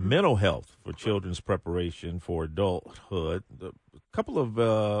emphasis on mental health for children's preparation for adulthood, a couple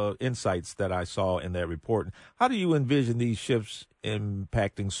of insights that I saw in that report. How do you envision these shifts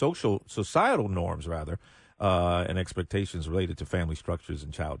impacting societal norms, and expectations related to family structures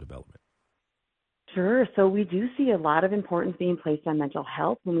and child development? Sure. So we do see a lot of importance being placed on mental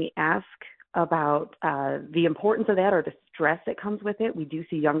health. When we ask about the importance of that or the stress that comes with it, we do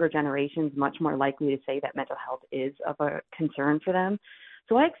see younger generations much more likely to say that mental health is of a concern for them.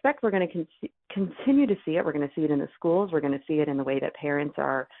 So I expect we're going to continue to see it. We're going to see it in the schools. We're going to see it in the way that parents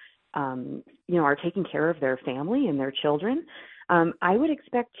are taking care of their family and their children. I would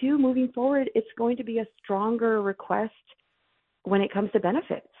expect, too, moving forward, it's going to be a stronger request when it comes to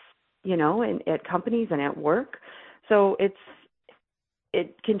benefits, and at companies and at work. So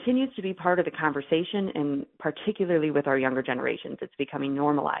it continues to be part of the conversation, and particularly with our younger generations, it's becoming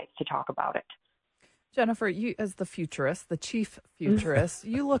normalized to talk about it. Jennifer, you as the futurist, the chief futurist,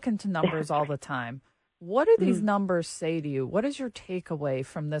 you look into numbers all the time. What do these numbers say to you? What is your takeaway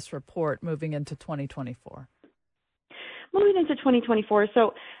from this report moving into 2024? Moving into 2024,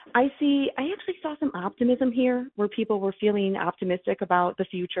 so I actually saw some optimism here where people were feeling optimistic about the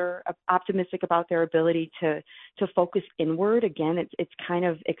future, optimistic about their ability to focus inward. Again, it's kind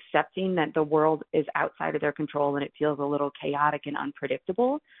of accepting that the world is outside of their control and it feels a little chaotic and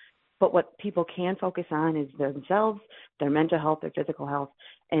unpredictable. But what people can focus on is themselves, their mental health, their physical health,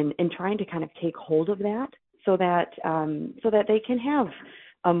 and trying to kind of take hold of that so that they can have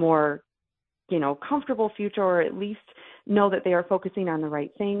a more comfortable future, or at least know that they are focusing on the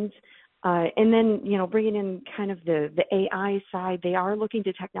right things. And then, bringing in kind of the AI side, they are looking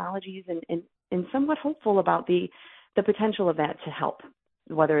to technologies and somewhat hopeful about the potential of that to help,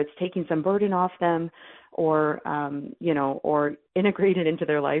 whether it's taking some burden off them or integrate it into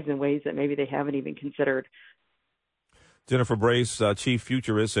their lives in ways that maybe they haven't even considered. Jennifer Brace, chief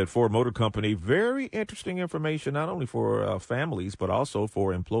futurist at Ford Motor Company. Very interesting information, not only for families, but also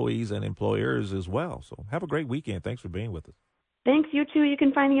for employees and employers as well. So have a great weekend. Thanks for being with us. Thanks, you too. You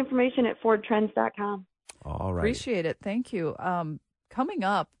can find the information at FordTrends.com. All right. Appreciate it. Thank you. Coming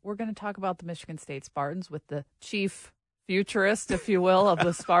up, we're going to talk about the Michigan State Spartans with the chief futurist, if you will, of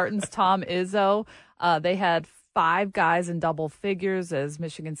the Spartans, Tom Izzo. They had 5 guys in double figures as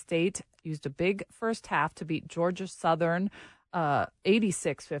Michigan State used a big first half to beat Georgia Southern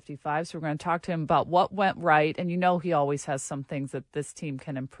 86-55. So we're going to talk to him about what went right. And he always has some things that this team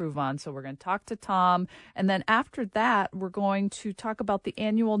can improve on. So we're going to talk to Tom. And then after that, we're going to talk about the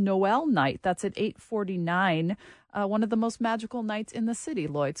Annual Noel Night. That's at 8:49, one of the most magical nights in the city,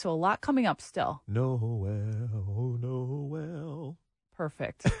 Lloyd. So a lot coming up still. Noel.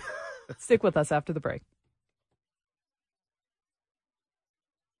 Perfect. Stick with us after the break.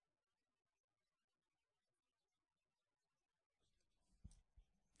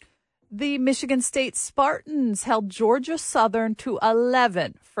 The Michigan State Spartans held Georgia Southern to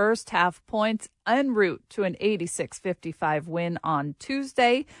 11 first half points en route to an 86-55 win on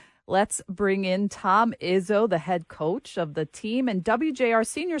Tuesday. Let's bring in Tom Izzo, the head coach of the team, and WJR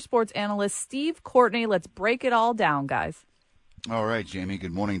senior sports analyst Steve Courtney. Let's break it all down, guys. All right, Jamie,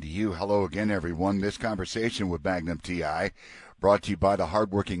 good morning to you. Hello again, everyone. This conversation with Magnum TI brought to you by the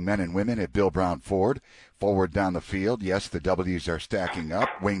hardworking men and women at Bill Brown Ford. Forward down the field, yes, the W's are stacking up.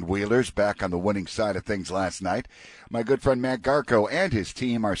 Winged Wheelers back on the winning side of things last night. My good friend Matt Garco and his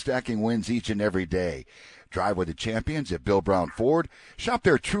team are stacking wins each and every day. Drive with the champions at Bill Brown Ford. Shop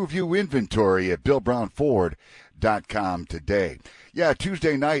their TrueView inventory at BillBrownFord.com today. Yeah,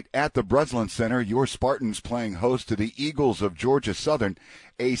 Tuesday night at the Breslin Center, your Spartans playing host to the Eagles of Georgia Southern.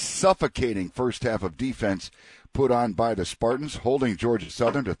 A suffocating first half of defense put on by the Spartans, holding Georgia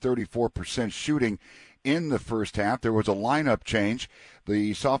Southern to 34% shooting in the first half. There was a lineup change.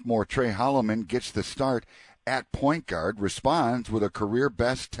 The sophomore Trey Holloman gets the start at point guard, responds with a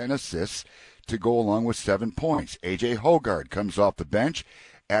career-best 10 assists to go along with 7 points. A.J. Hogard comes off the bench,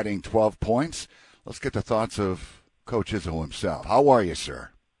 adding 12 points. Let's get the thoughts of Coach Izzo himself. How are you, sir?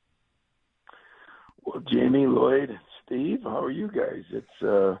 Well, Jamie, Lloyd, Steve, how are you guys?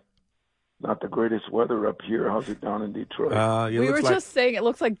 It's not the greatest weather up here. How's it down in Detroit? We were just saying it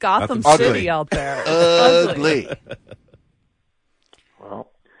looks like Gotham Ugly. City out there. Ugly.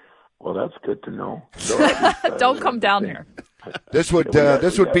 Well, that's good to know. So don't come down here. This would be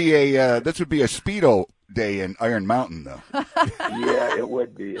a Speedo day in Iron Mountain, though. Yeah, it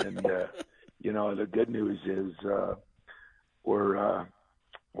would be. And the good news is we're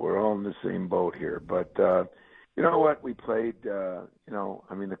all in the same boat here. But you know what? We played. The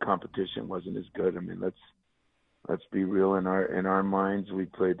competition wasn't as good. I mean, let's be real. In our minds, we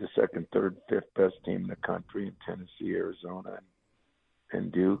played the second, third, fifth best team in the country in Tennessee, Arizona, and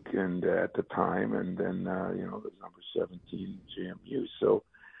Duke, and at the time, and then the number 17 JMU. So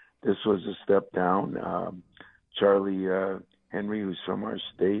this was a step down. Charlie Henry, who's from our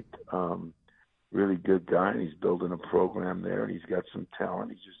state, really good guy, and he's building a program there, and he's got some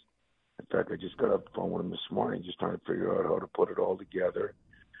talent. In fact, I just got off the phone with him this morning, just trying to figure out how to put it all together.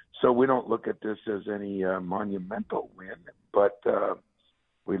 So we don't look at this as any monumental win, but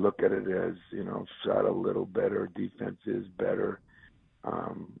we look at it as, shot a little better, defense is better.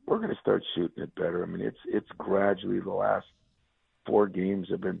 We're going to start shooting it better. I mean, it's gradually the last 4 games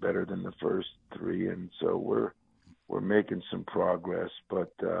have been better than the first 3, and so we're making some progress,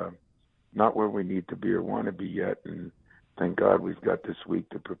 but not where we need to be or want to be yet. And thank God we've got this week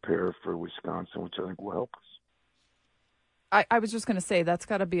to prepare for Wisconsin, which I think will help us. I was just going to say that's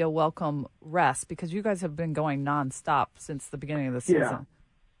got to be a welcome rest because you guys have been going nonstop since the beginning of the season.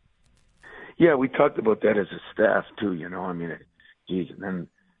 Yeah, we talked about that as a staff too. And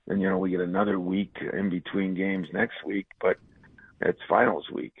then we get another week in between games next week, but it's finals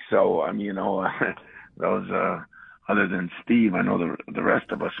week. So those other than Steve, I know the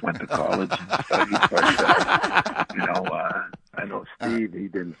rest of us went to college and studied, but I know Steve, he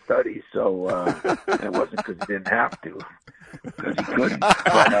didn't study, so it wasn't because he didn't have to, because he couldn't.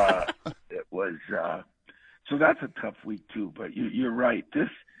 But it was so that's a tough week too. But you're right.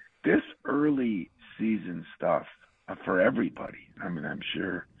 This early season stuff for everybody. I mean, I'm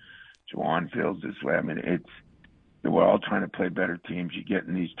sure Juwan feels this way. I mean, we're all trying to play better teams. You get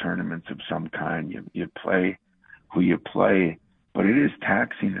in these tournaments of some kind. You play who you play, but it is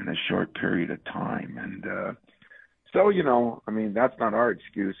taxing in a short period of time. And so, that's not our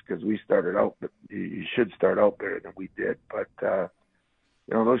excuse because we started out, but you should start out better than we did. But,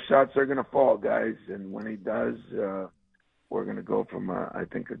 those shots are going to fall, guys. And when he does, we're going to go from, I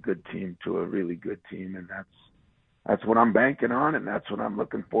think, a good team to a really good team. And that's what I'm banking on, and that's what I'm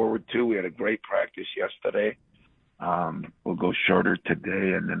looking forward to. We had a great practice yesterday. We'll go shorter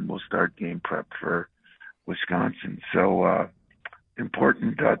today, and then we'll start game prep for Wisconsin. So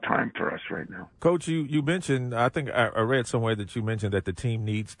important time for us right now. Coach, you mentioned, I think I read somewhere that you mentioned that the team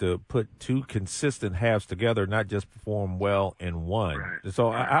needs to put 2 consistent halves together, not just perform well in one. Right.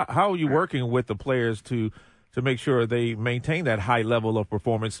 So how are you working with the players to make sure they maintain that high level of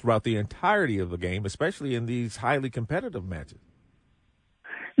performance throughout the entirety of the game, especially in these highly competitive matches?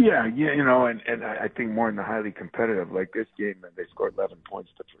 Yeah, and I think more in the highly competitive, like this game, they scored 11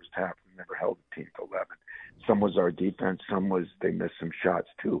 points the first half. We never held the team to 11. Some was our defense, some was they missed some shots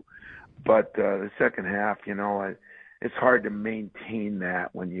too. But the second half, it's hard to maintain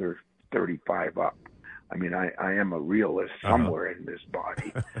that when you're 35 up. I mean, I am a realist somewhere in this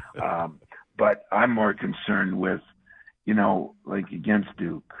body. But I'm more concerned with, like against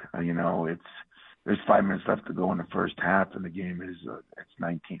Duke, there's 5 minutes left to go in the first half, and the game is it's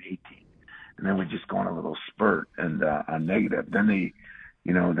 19-18, and then we just go on a little spurt and on negative. Then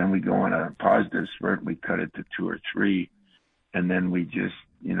then we go on a positive spurt, and we cut it to 2 or 3, and then we just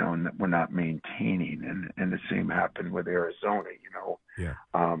we're not maintaining, and the same happened with Arizona. Yeah.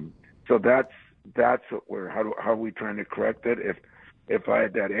 So that's what how are we trying to correct it? If I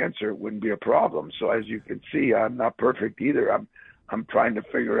had that answer, it wouldn't be a problem. So as you can see, I'm not perfect either. I'm trying to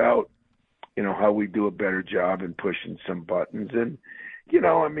figure out, how we do a better job in pushing some buttons. And,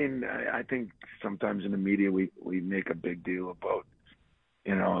 I think sometimes in the media we make a big deal about,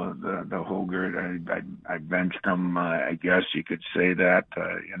 the Hogard. I benched him. I guess you could say that.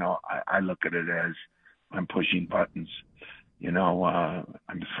 I look at it as I'm pushing buttons.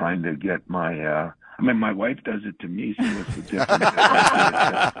 I'm trying to get my my wife does it to me, so what's the difference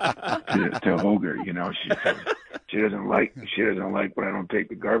to Hoger? She says, She doesn't like when I don't take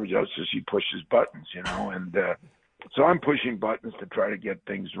the garbage out, so she pushes buttons, and so I'm pushing buttons to try to get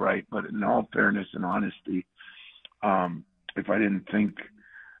things right. But in all fairness and honesty, if I didn't think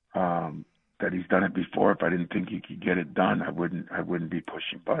that he's done it before, if I didn't think he could get it done, I wouldn't be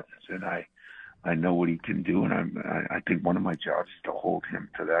pushing buttons. And I know what he can do, and I think one of my jobs is to hold him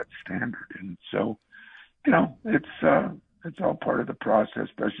to that standard. And so, it's all part of the process,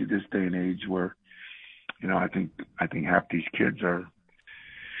 especially this day and age where, I think half these kids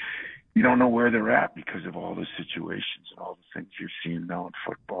you don't know where they're at because of all the situations and all the things you're seeing now in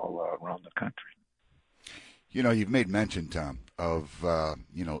football around the country. You've made mention, Tom, of,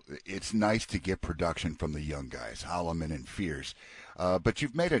 it's nice to get production from the young guys, Holloman and Fears. But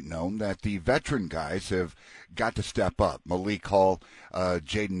you've made it known that the veteran guys have got to step up. Malik Hall,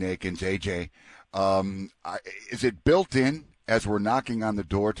 Jaden Akins, AJ. Is it built in as we're knocking on the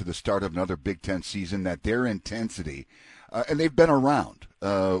door to the start of another Big Ten season that their intensity, and they've been around,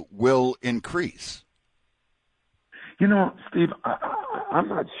 will increase? Steve, I'm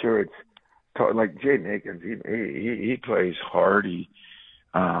not sure it's like Jaden Akins. He plays hard. The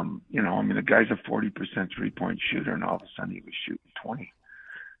guy's a 40% 3-point shooter, and all of a sudden he was shooting 20,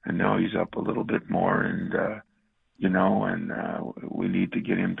 and now he's up a little bit more, and we need to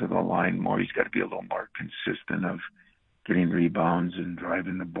get him to the line more. He's got to be a little more consistent of getting rebounds and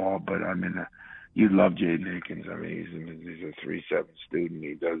driving the ball. But you love Jaden Akins. He's a 3-7 student.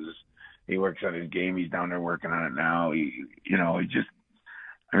 He works on his game. He's down there working on it now.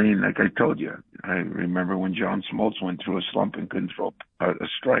 Like I told you, I remember when John Smoltz went through a slump and couldn't throw a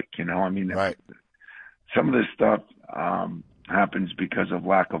strike. Right. Some of this stuff happens because of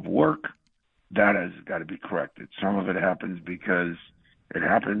lack of work. That has got to be corrected. Some of it happens because it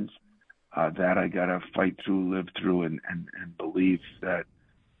happens. That I got to fight through, live through, and believe that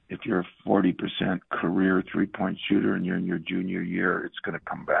if you're a 40% career 3-point shooter and you're in your junior year, it's going to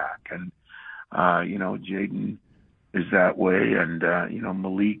come back. And, Jaden is that way. And,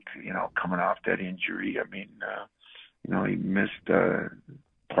 Malik, coming off that injury, he missed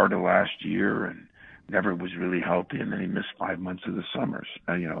part of last year and never was really healthy. And then he missed 5 months of the summers,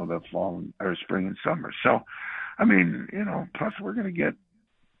 the fall or spring and summer. So, plus we're going to get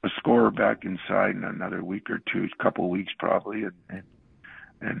a scorer back inside in another week or two, couple weeks probably,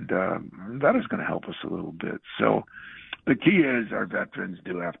 and that is going to help us a little bit. So the key is our veterans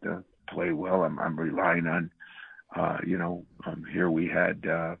do have to play well. I'm relying on, here we had,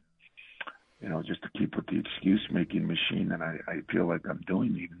 just to keep with the excuse-making machine, and I feel like I'm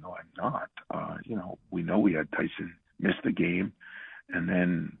doing, even though I'm not. We know we had Tyson miss the game, and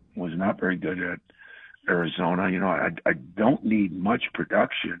then was not very good at Arizona. I don't need much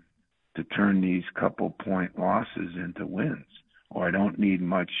production to turn these couple-point losses into wins, or I don't need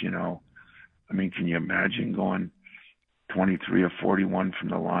much, can you imagine going 23 of 41 from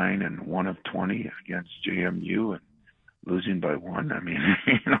the line and 1 of 20 against JMU and losing by 1?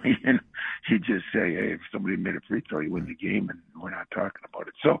 You just say, hey, if somebody made a free throw, you win the game, and we're not talking about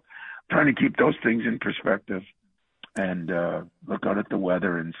it. So trying to keep those things in perspective and look out at the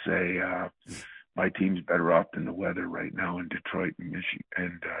weather and say, my team's better off than the weather right now in Detroit and Michigan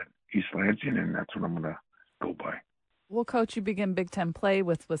and East Lansing, and that's what I'm going to go by. Well, Coach, you begin Big Ten play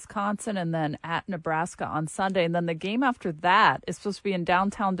with Wisconsin and then at Nebraska on Sunday. And then the game after that is supposed to be in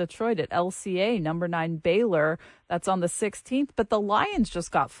downtown Detroit at LCA, number 9 Baylor. That's on the 16th. But the Lions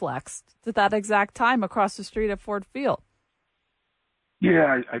just got flexed to that exact time across the street at Ford Field.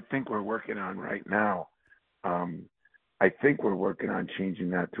 Yeah, I think we're working on right now. I think we're working on changing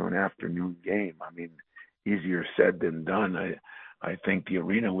that to an afternoon game. Easier said than done. I think the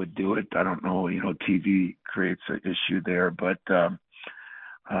arena would do it. I don't know, TV creates an issue there, but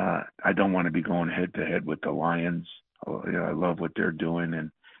I don't want to be going head-to-head with the Lions. I love what they're doing,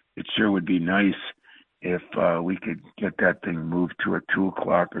 and it sure would be nice if we could get that thing moved to a 2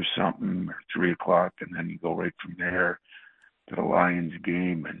 o'clock or something, or 3 o'clock, and then you go right from there to the Lions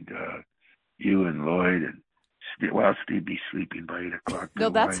game, and you and Lloyd and Steve be sleeping by 8 o'clock. No,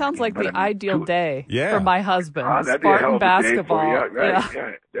 that sounds like the ideal day Yeah. for my husband. That'd be a hell Spartan of a day for basketball. you. Right. Yeah.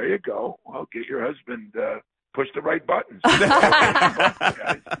 Yeah. There you go. Well, get your husband push the right buttons.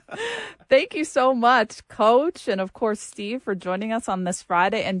 Thank you so much, Coach, and of course, Steve, for joining us on this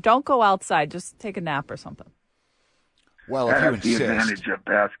Friday. And don't go outside. Just take a nap or something. Well, if you That's the insist. advantage of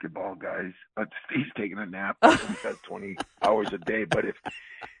basketball, guys. Steve's taking a nap. He's got 20 hours a day. But if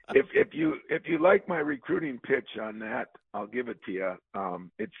you like my recruiting pitch on that, I'll give it to you.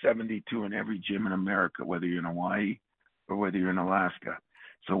 It's 72 in every gym in America, whether you're in Hawaii or whether you're in Alaska.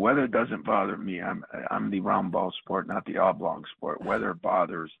 So weather doesn't bother me. I'm the round ball sport, not the oblong sport. Weather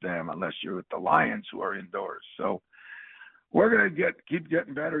bothers them unless you're with the Lions, who are indoors. So we're gonna keep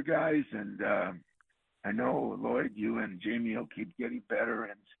getting better, guys. And I know, Lloyd, you and Jamie will keep getting better,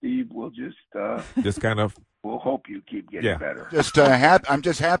 and Steve will just kind of. We'll hope you keep getting better. I'm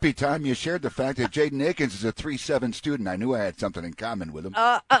just happy, Tom, you shared the fact that Jaden Akins is a 3.7 student. I knew I had something in common with him.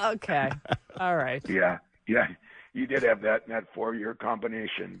 Okay. All right. Yeah. You did have that in that 4-year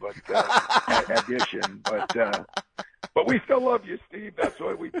combination, but addition. But we still love you, Steve. That's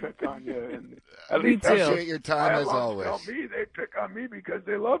why we pick on you. And at least appreciate your time as always. Tell me they pick on me because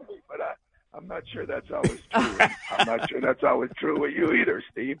they love me, but I'm not sure that's always true. I'm not sure that's always true with you either,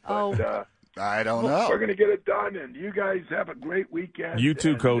 Steve. But, I don't know. We're going to get it done, and you guys have a great weekend. You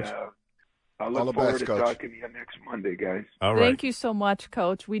too, Coach. I look forward to talking to you next Monday, guys. All right. Thank you so much,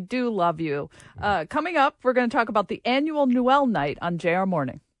 Coach. We do love you. Coming up, we're going to talk about the Annual Noel Night on JR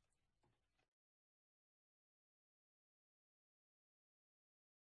Morning.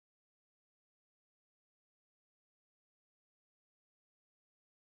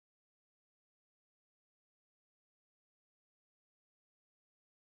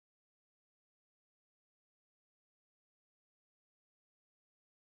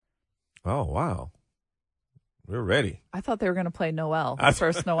 Oh, wow. We're ready. I thought they were going to play Noel, the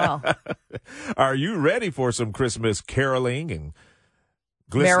first Noel. Are you ready for some Christmas caroling and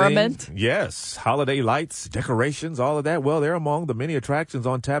glistening? Merriment? Yes. Holiday lights, decorations, all of that. Well, they're among the many attractions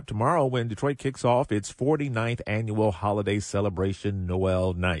on tap tomorrow when Detroit kicks off its 49th annual holiday celebration,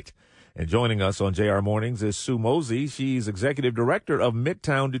 Noel Night. And joining us on JR Mornings is Sue Mosey. She's executive director of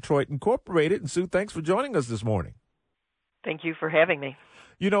Midtown Detroit Incorporated. And Sue, thanks for joining us this morning. Thank you for having me.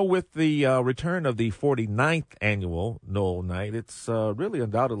 You know, with the return of the 49th annual Noel Night, it's really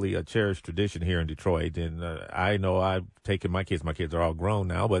undoubtedly a cherished tradition here in Detroit. And I know I've taken my kids are all grown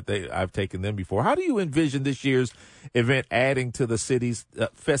now, but I've taken them before. How do you envision this year's event adding to the city's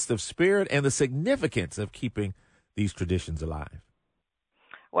festive spirit and the significance of keeping these traditions alive?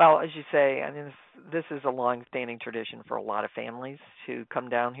 Well, as you say, I mean, this is a long-standing tradition for a lot of families who come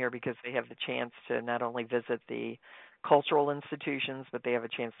down here because they have the chance to not only visit the cultural institutions, but they have a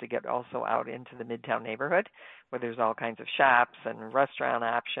chance to get also out into the Midtown neighborhood where there's all kinds of shops and restaurant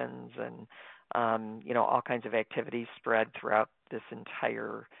options and, all kinds of activities spread throughout this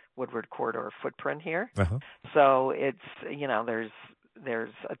entire Woodward Corridor footprint here. Uh-huh. So it's, there's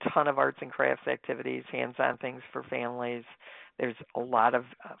a ton of arts and crafts activities, hands-on things for families. There's a lot of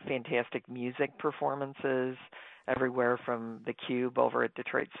fantastic music performances everywhere from the Cube over at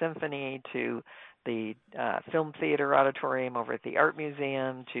Detroit Symphony to the Film Theater Auditorium over at the Art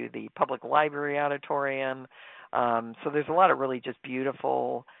Museum to the Public Library Auditorium. So there's a lot of really just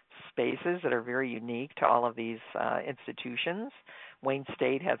beautiful spaces that are very unique to all of these institutions. Wayne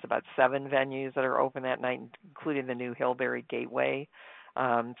State has about 7 venues that are open that night, including the new Hillberry Gateway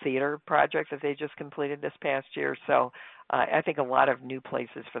theater project that they just completed this past year. So I think a lot of new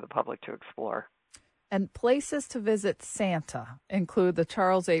places for the public to explore. And places to visit Santa include the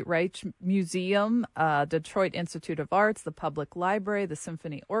Charles A. Reich Museum, Detroit Institute of Arts, the Public Library, the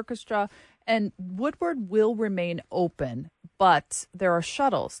Symphony Orchestra, and Woodward will remain open, but there are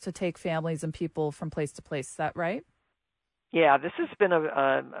shuttles to take families and people from place to place. Is that right? Yeah, this has been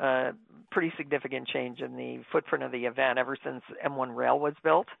a pretty significant change in the footprint of the event ever since M1 Rail was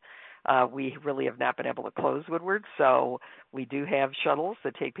built. We really have not been able to close Woodward, so we do have shuttles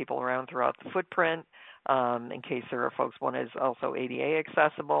that take people around throughout the footprint in case there are folks. One is also ADA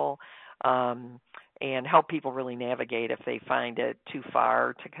accessible and help people really navigate if they find it too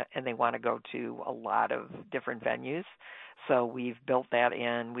far and they want to go to a lot of different venues. So we've built that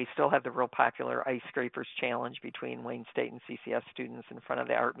in. We still have the real popular Ice Scrapers Challenge between Wayne State and CCS students in front of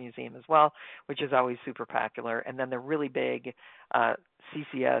the Art Museum as well, which is always super popular. And then the really big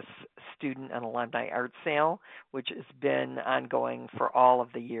CCS student and alumni art sale, which has been ongoing for all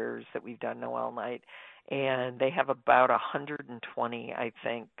of the years that we've done Noel Night. And they have about 120, I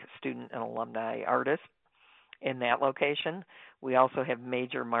think, student and alumni artists in that location. We also have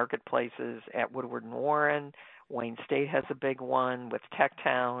major marketplaces at Woodward and Warren. Wayne State has a big one with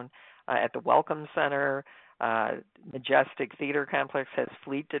Techtown. At the Welcome Center, Majestic Theater Complex has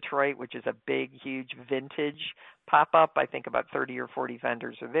Fleet Detroit, which is a big, huge vintage pop-up. I think about 30 or 40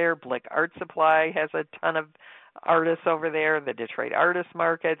 vendors are there. Blick Art Supply has a ton of artists over there, the Detroit Artist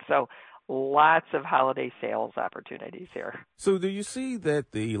Market. So lots of holiday sales opportunities here. So do you see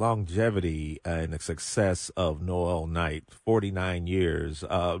that the longevity and the success of Noel Night, 49 years,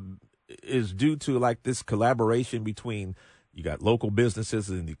 is due to like this collaboration between you got local businesses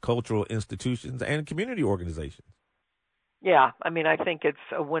and the cultural institutions and community organizations? Yeah, I mean, I think it's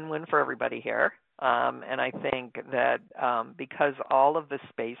a win-win for everybody here. And I think that because all of the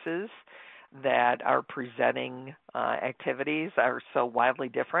spaces that are presenting activities are so wildly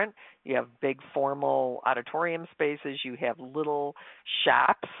different, you have big formal auditorium spaces, you have little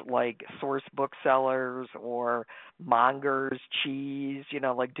shops like Source booksellers or Mongers, cheese,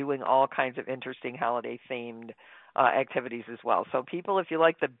 like doing all kinds of interesting holiday-themed activities as well. So people, if you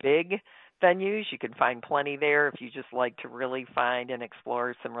like the big venues, you can find plenty there. If you just like to really find and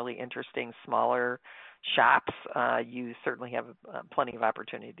explore some really interesting smaller shops, you certainly have plenty of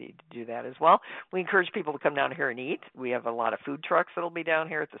opportunity to do that as well. We encourage people to come down here and eat. We have a lot of food trucks that will be down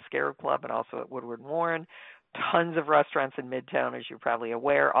here at the Scarab Club and also at Woodward and Warren. Tons of restaurants in Midtown, as you're probably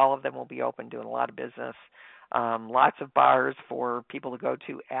aware. All of them will be open, doing a lot of business. Lots of bars for people to go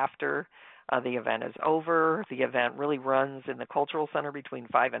to after the event is over. The event really runs in the Cultural Center between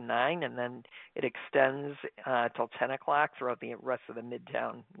 5 and 9, and then it extends till 10 o'clock throughout the rest of the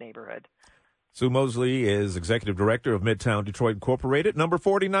Midtown neighborhood. Sue Mosley is Executive Director of Midtown Detroit Incorporated. Number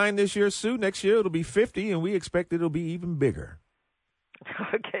 49 this year, Sue. Next year it'll be 50, and we expect it'll be even bigger.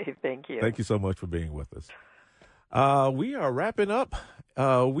 Okay, thank you. Thank you so much for being with us. We are wrapping up.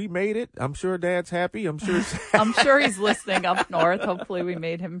 We made it. I'm sure Dad's happy. I'm sure he's listening up north. Hopefully we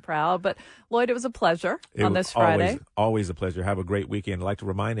made him proud. But Lloyd, it was a pleasure on this Friday. Always a pleasure. Have a great weekend. I'd like to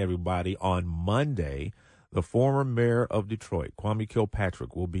remind everybody on Monday, the former mayor of Detroit, Kwame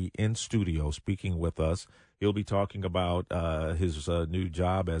Kilpatrick, will be in studio speaking with us. He'll be talking about his new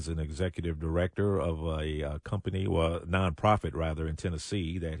job as an executive director of a company, or nonprofit rather, in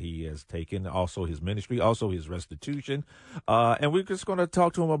Tennessee that he has taken. Also his ministry, also his restitution. And we're just going to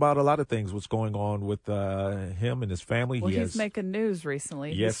talk to him about a lot of things, what's going on with him and his family. Well, he's making news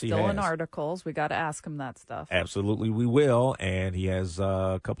recently. Yes, he's still in articles. We got to ask him that stuff. Absolutely, we will. And he has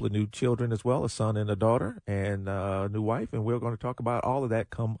a couple of new children as well, a son and a daughter, and a new wife. And we're going to talk about all of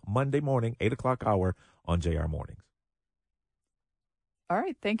that come Monday morning, 8 o'clock hour, on JR Mornings. All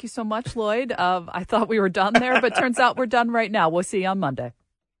right. Thank you so much, Lloyd. I thought we were done there, but turns out we're done right now. We'll see you on Monday.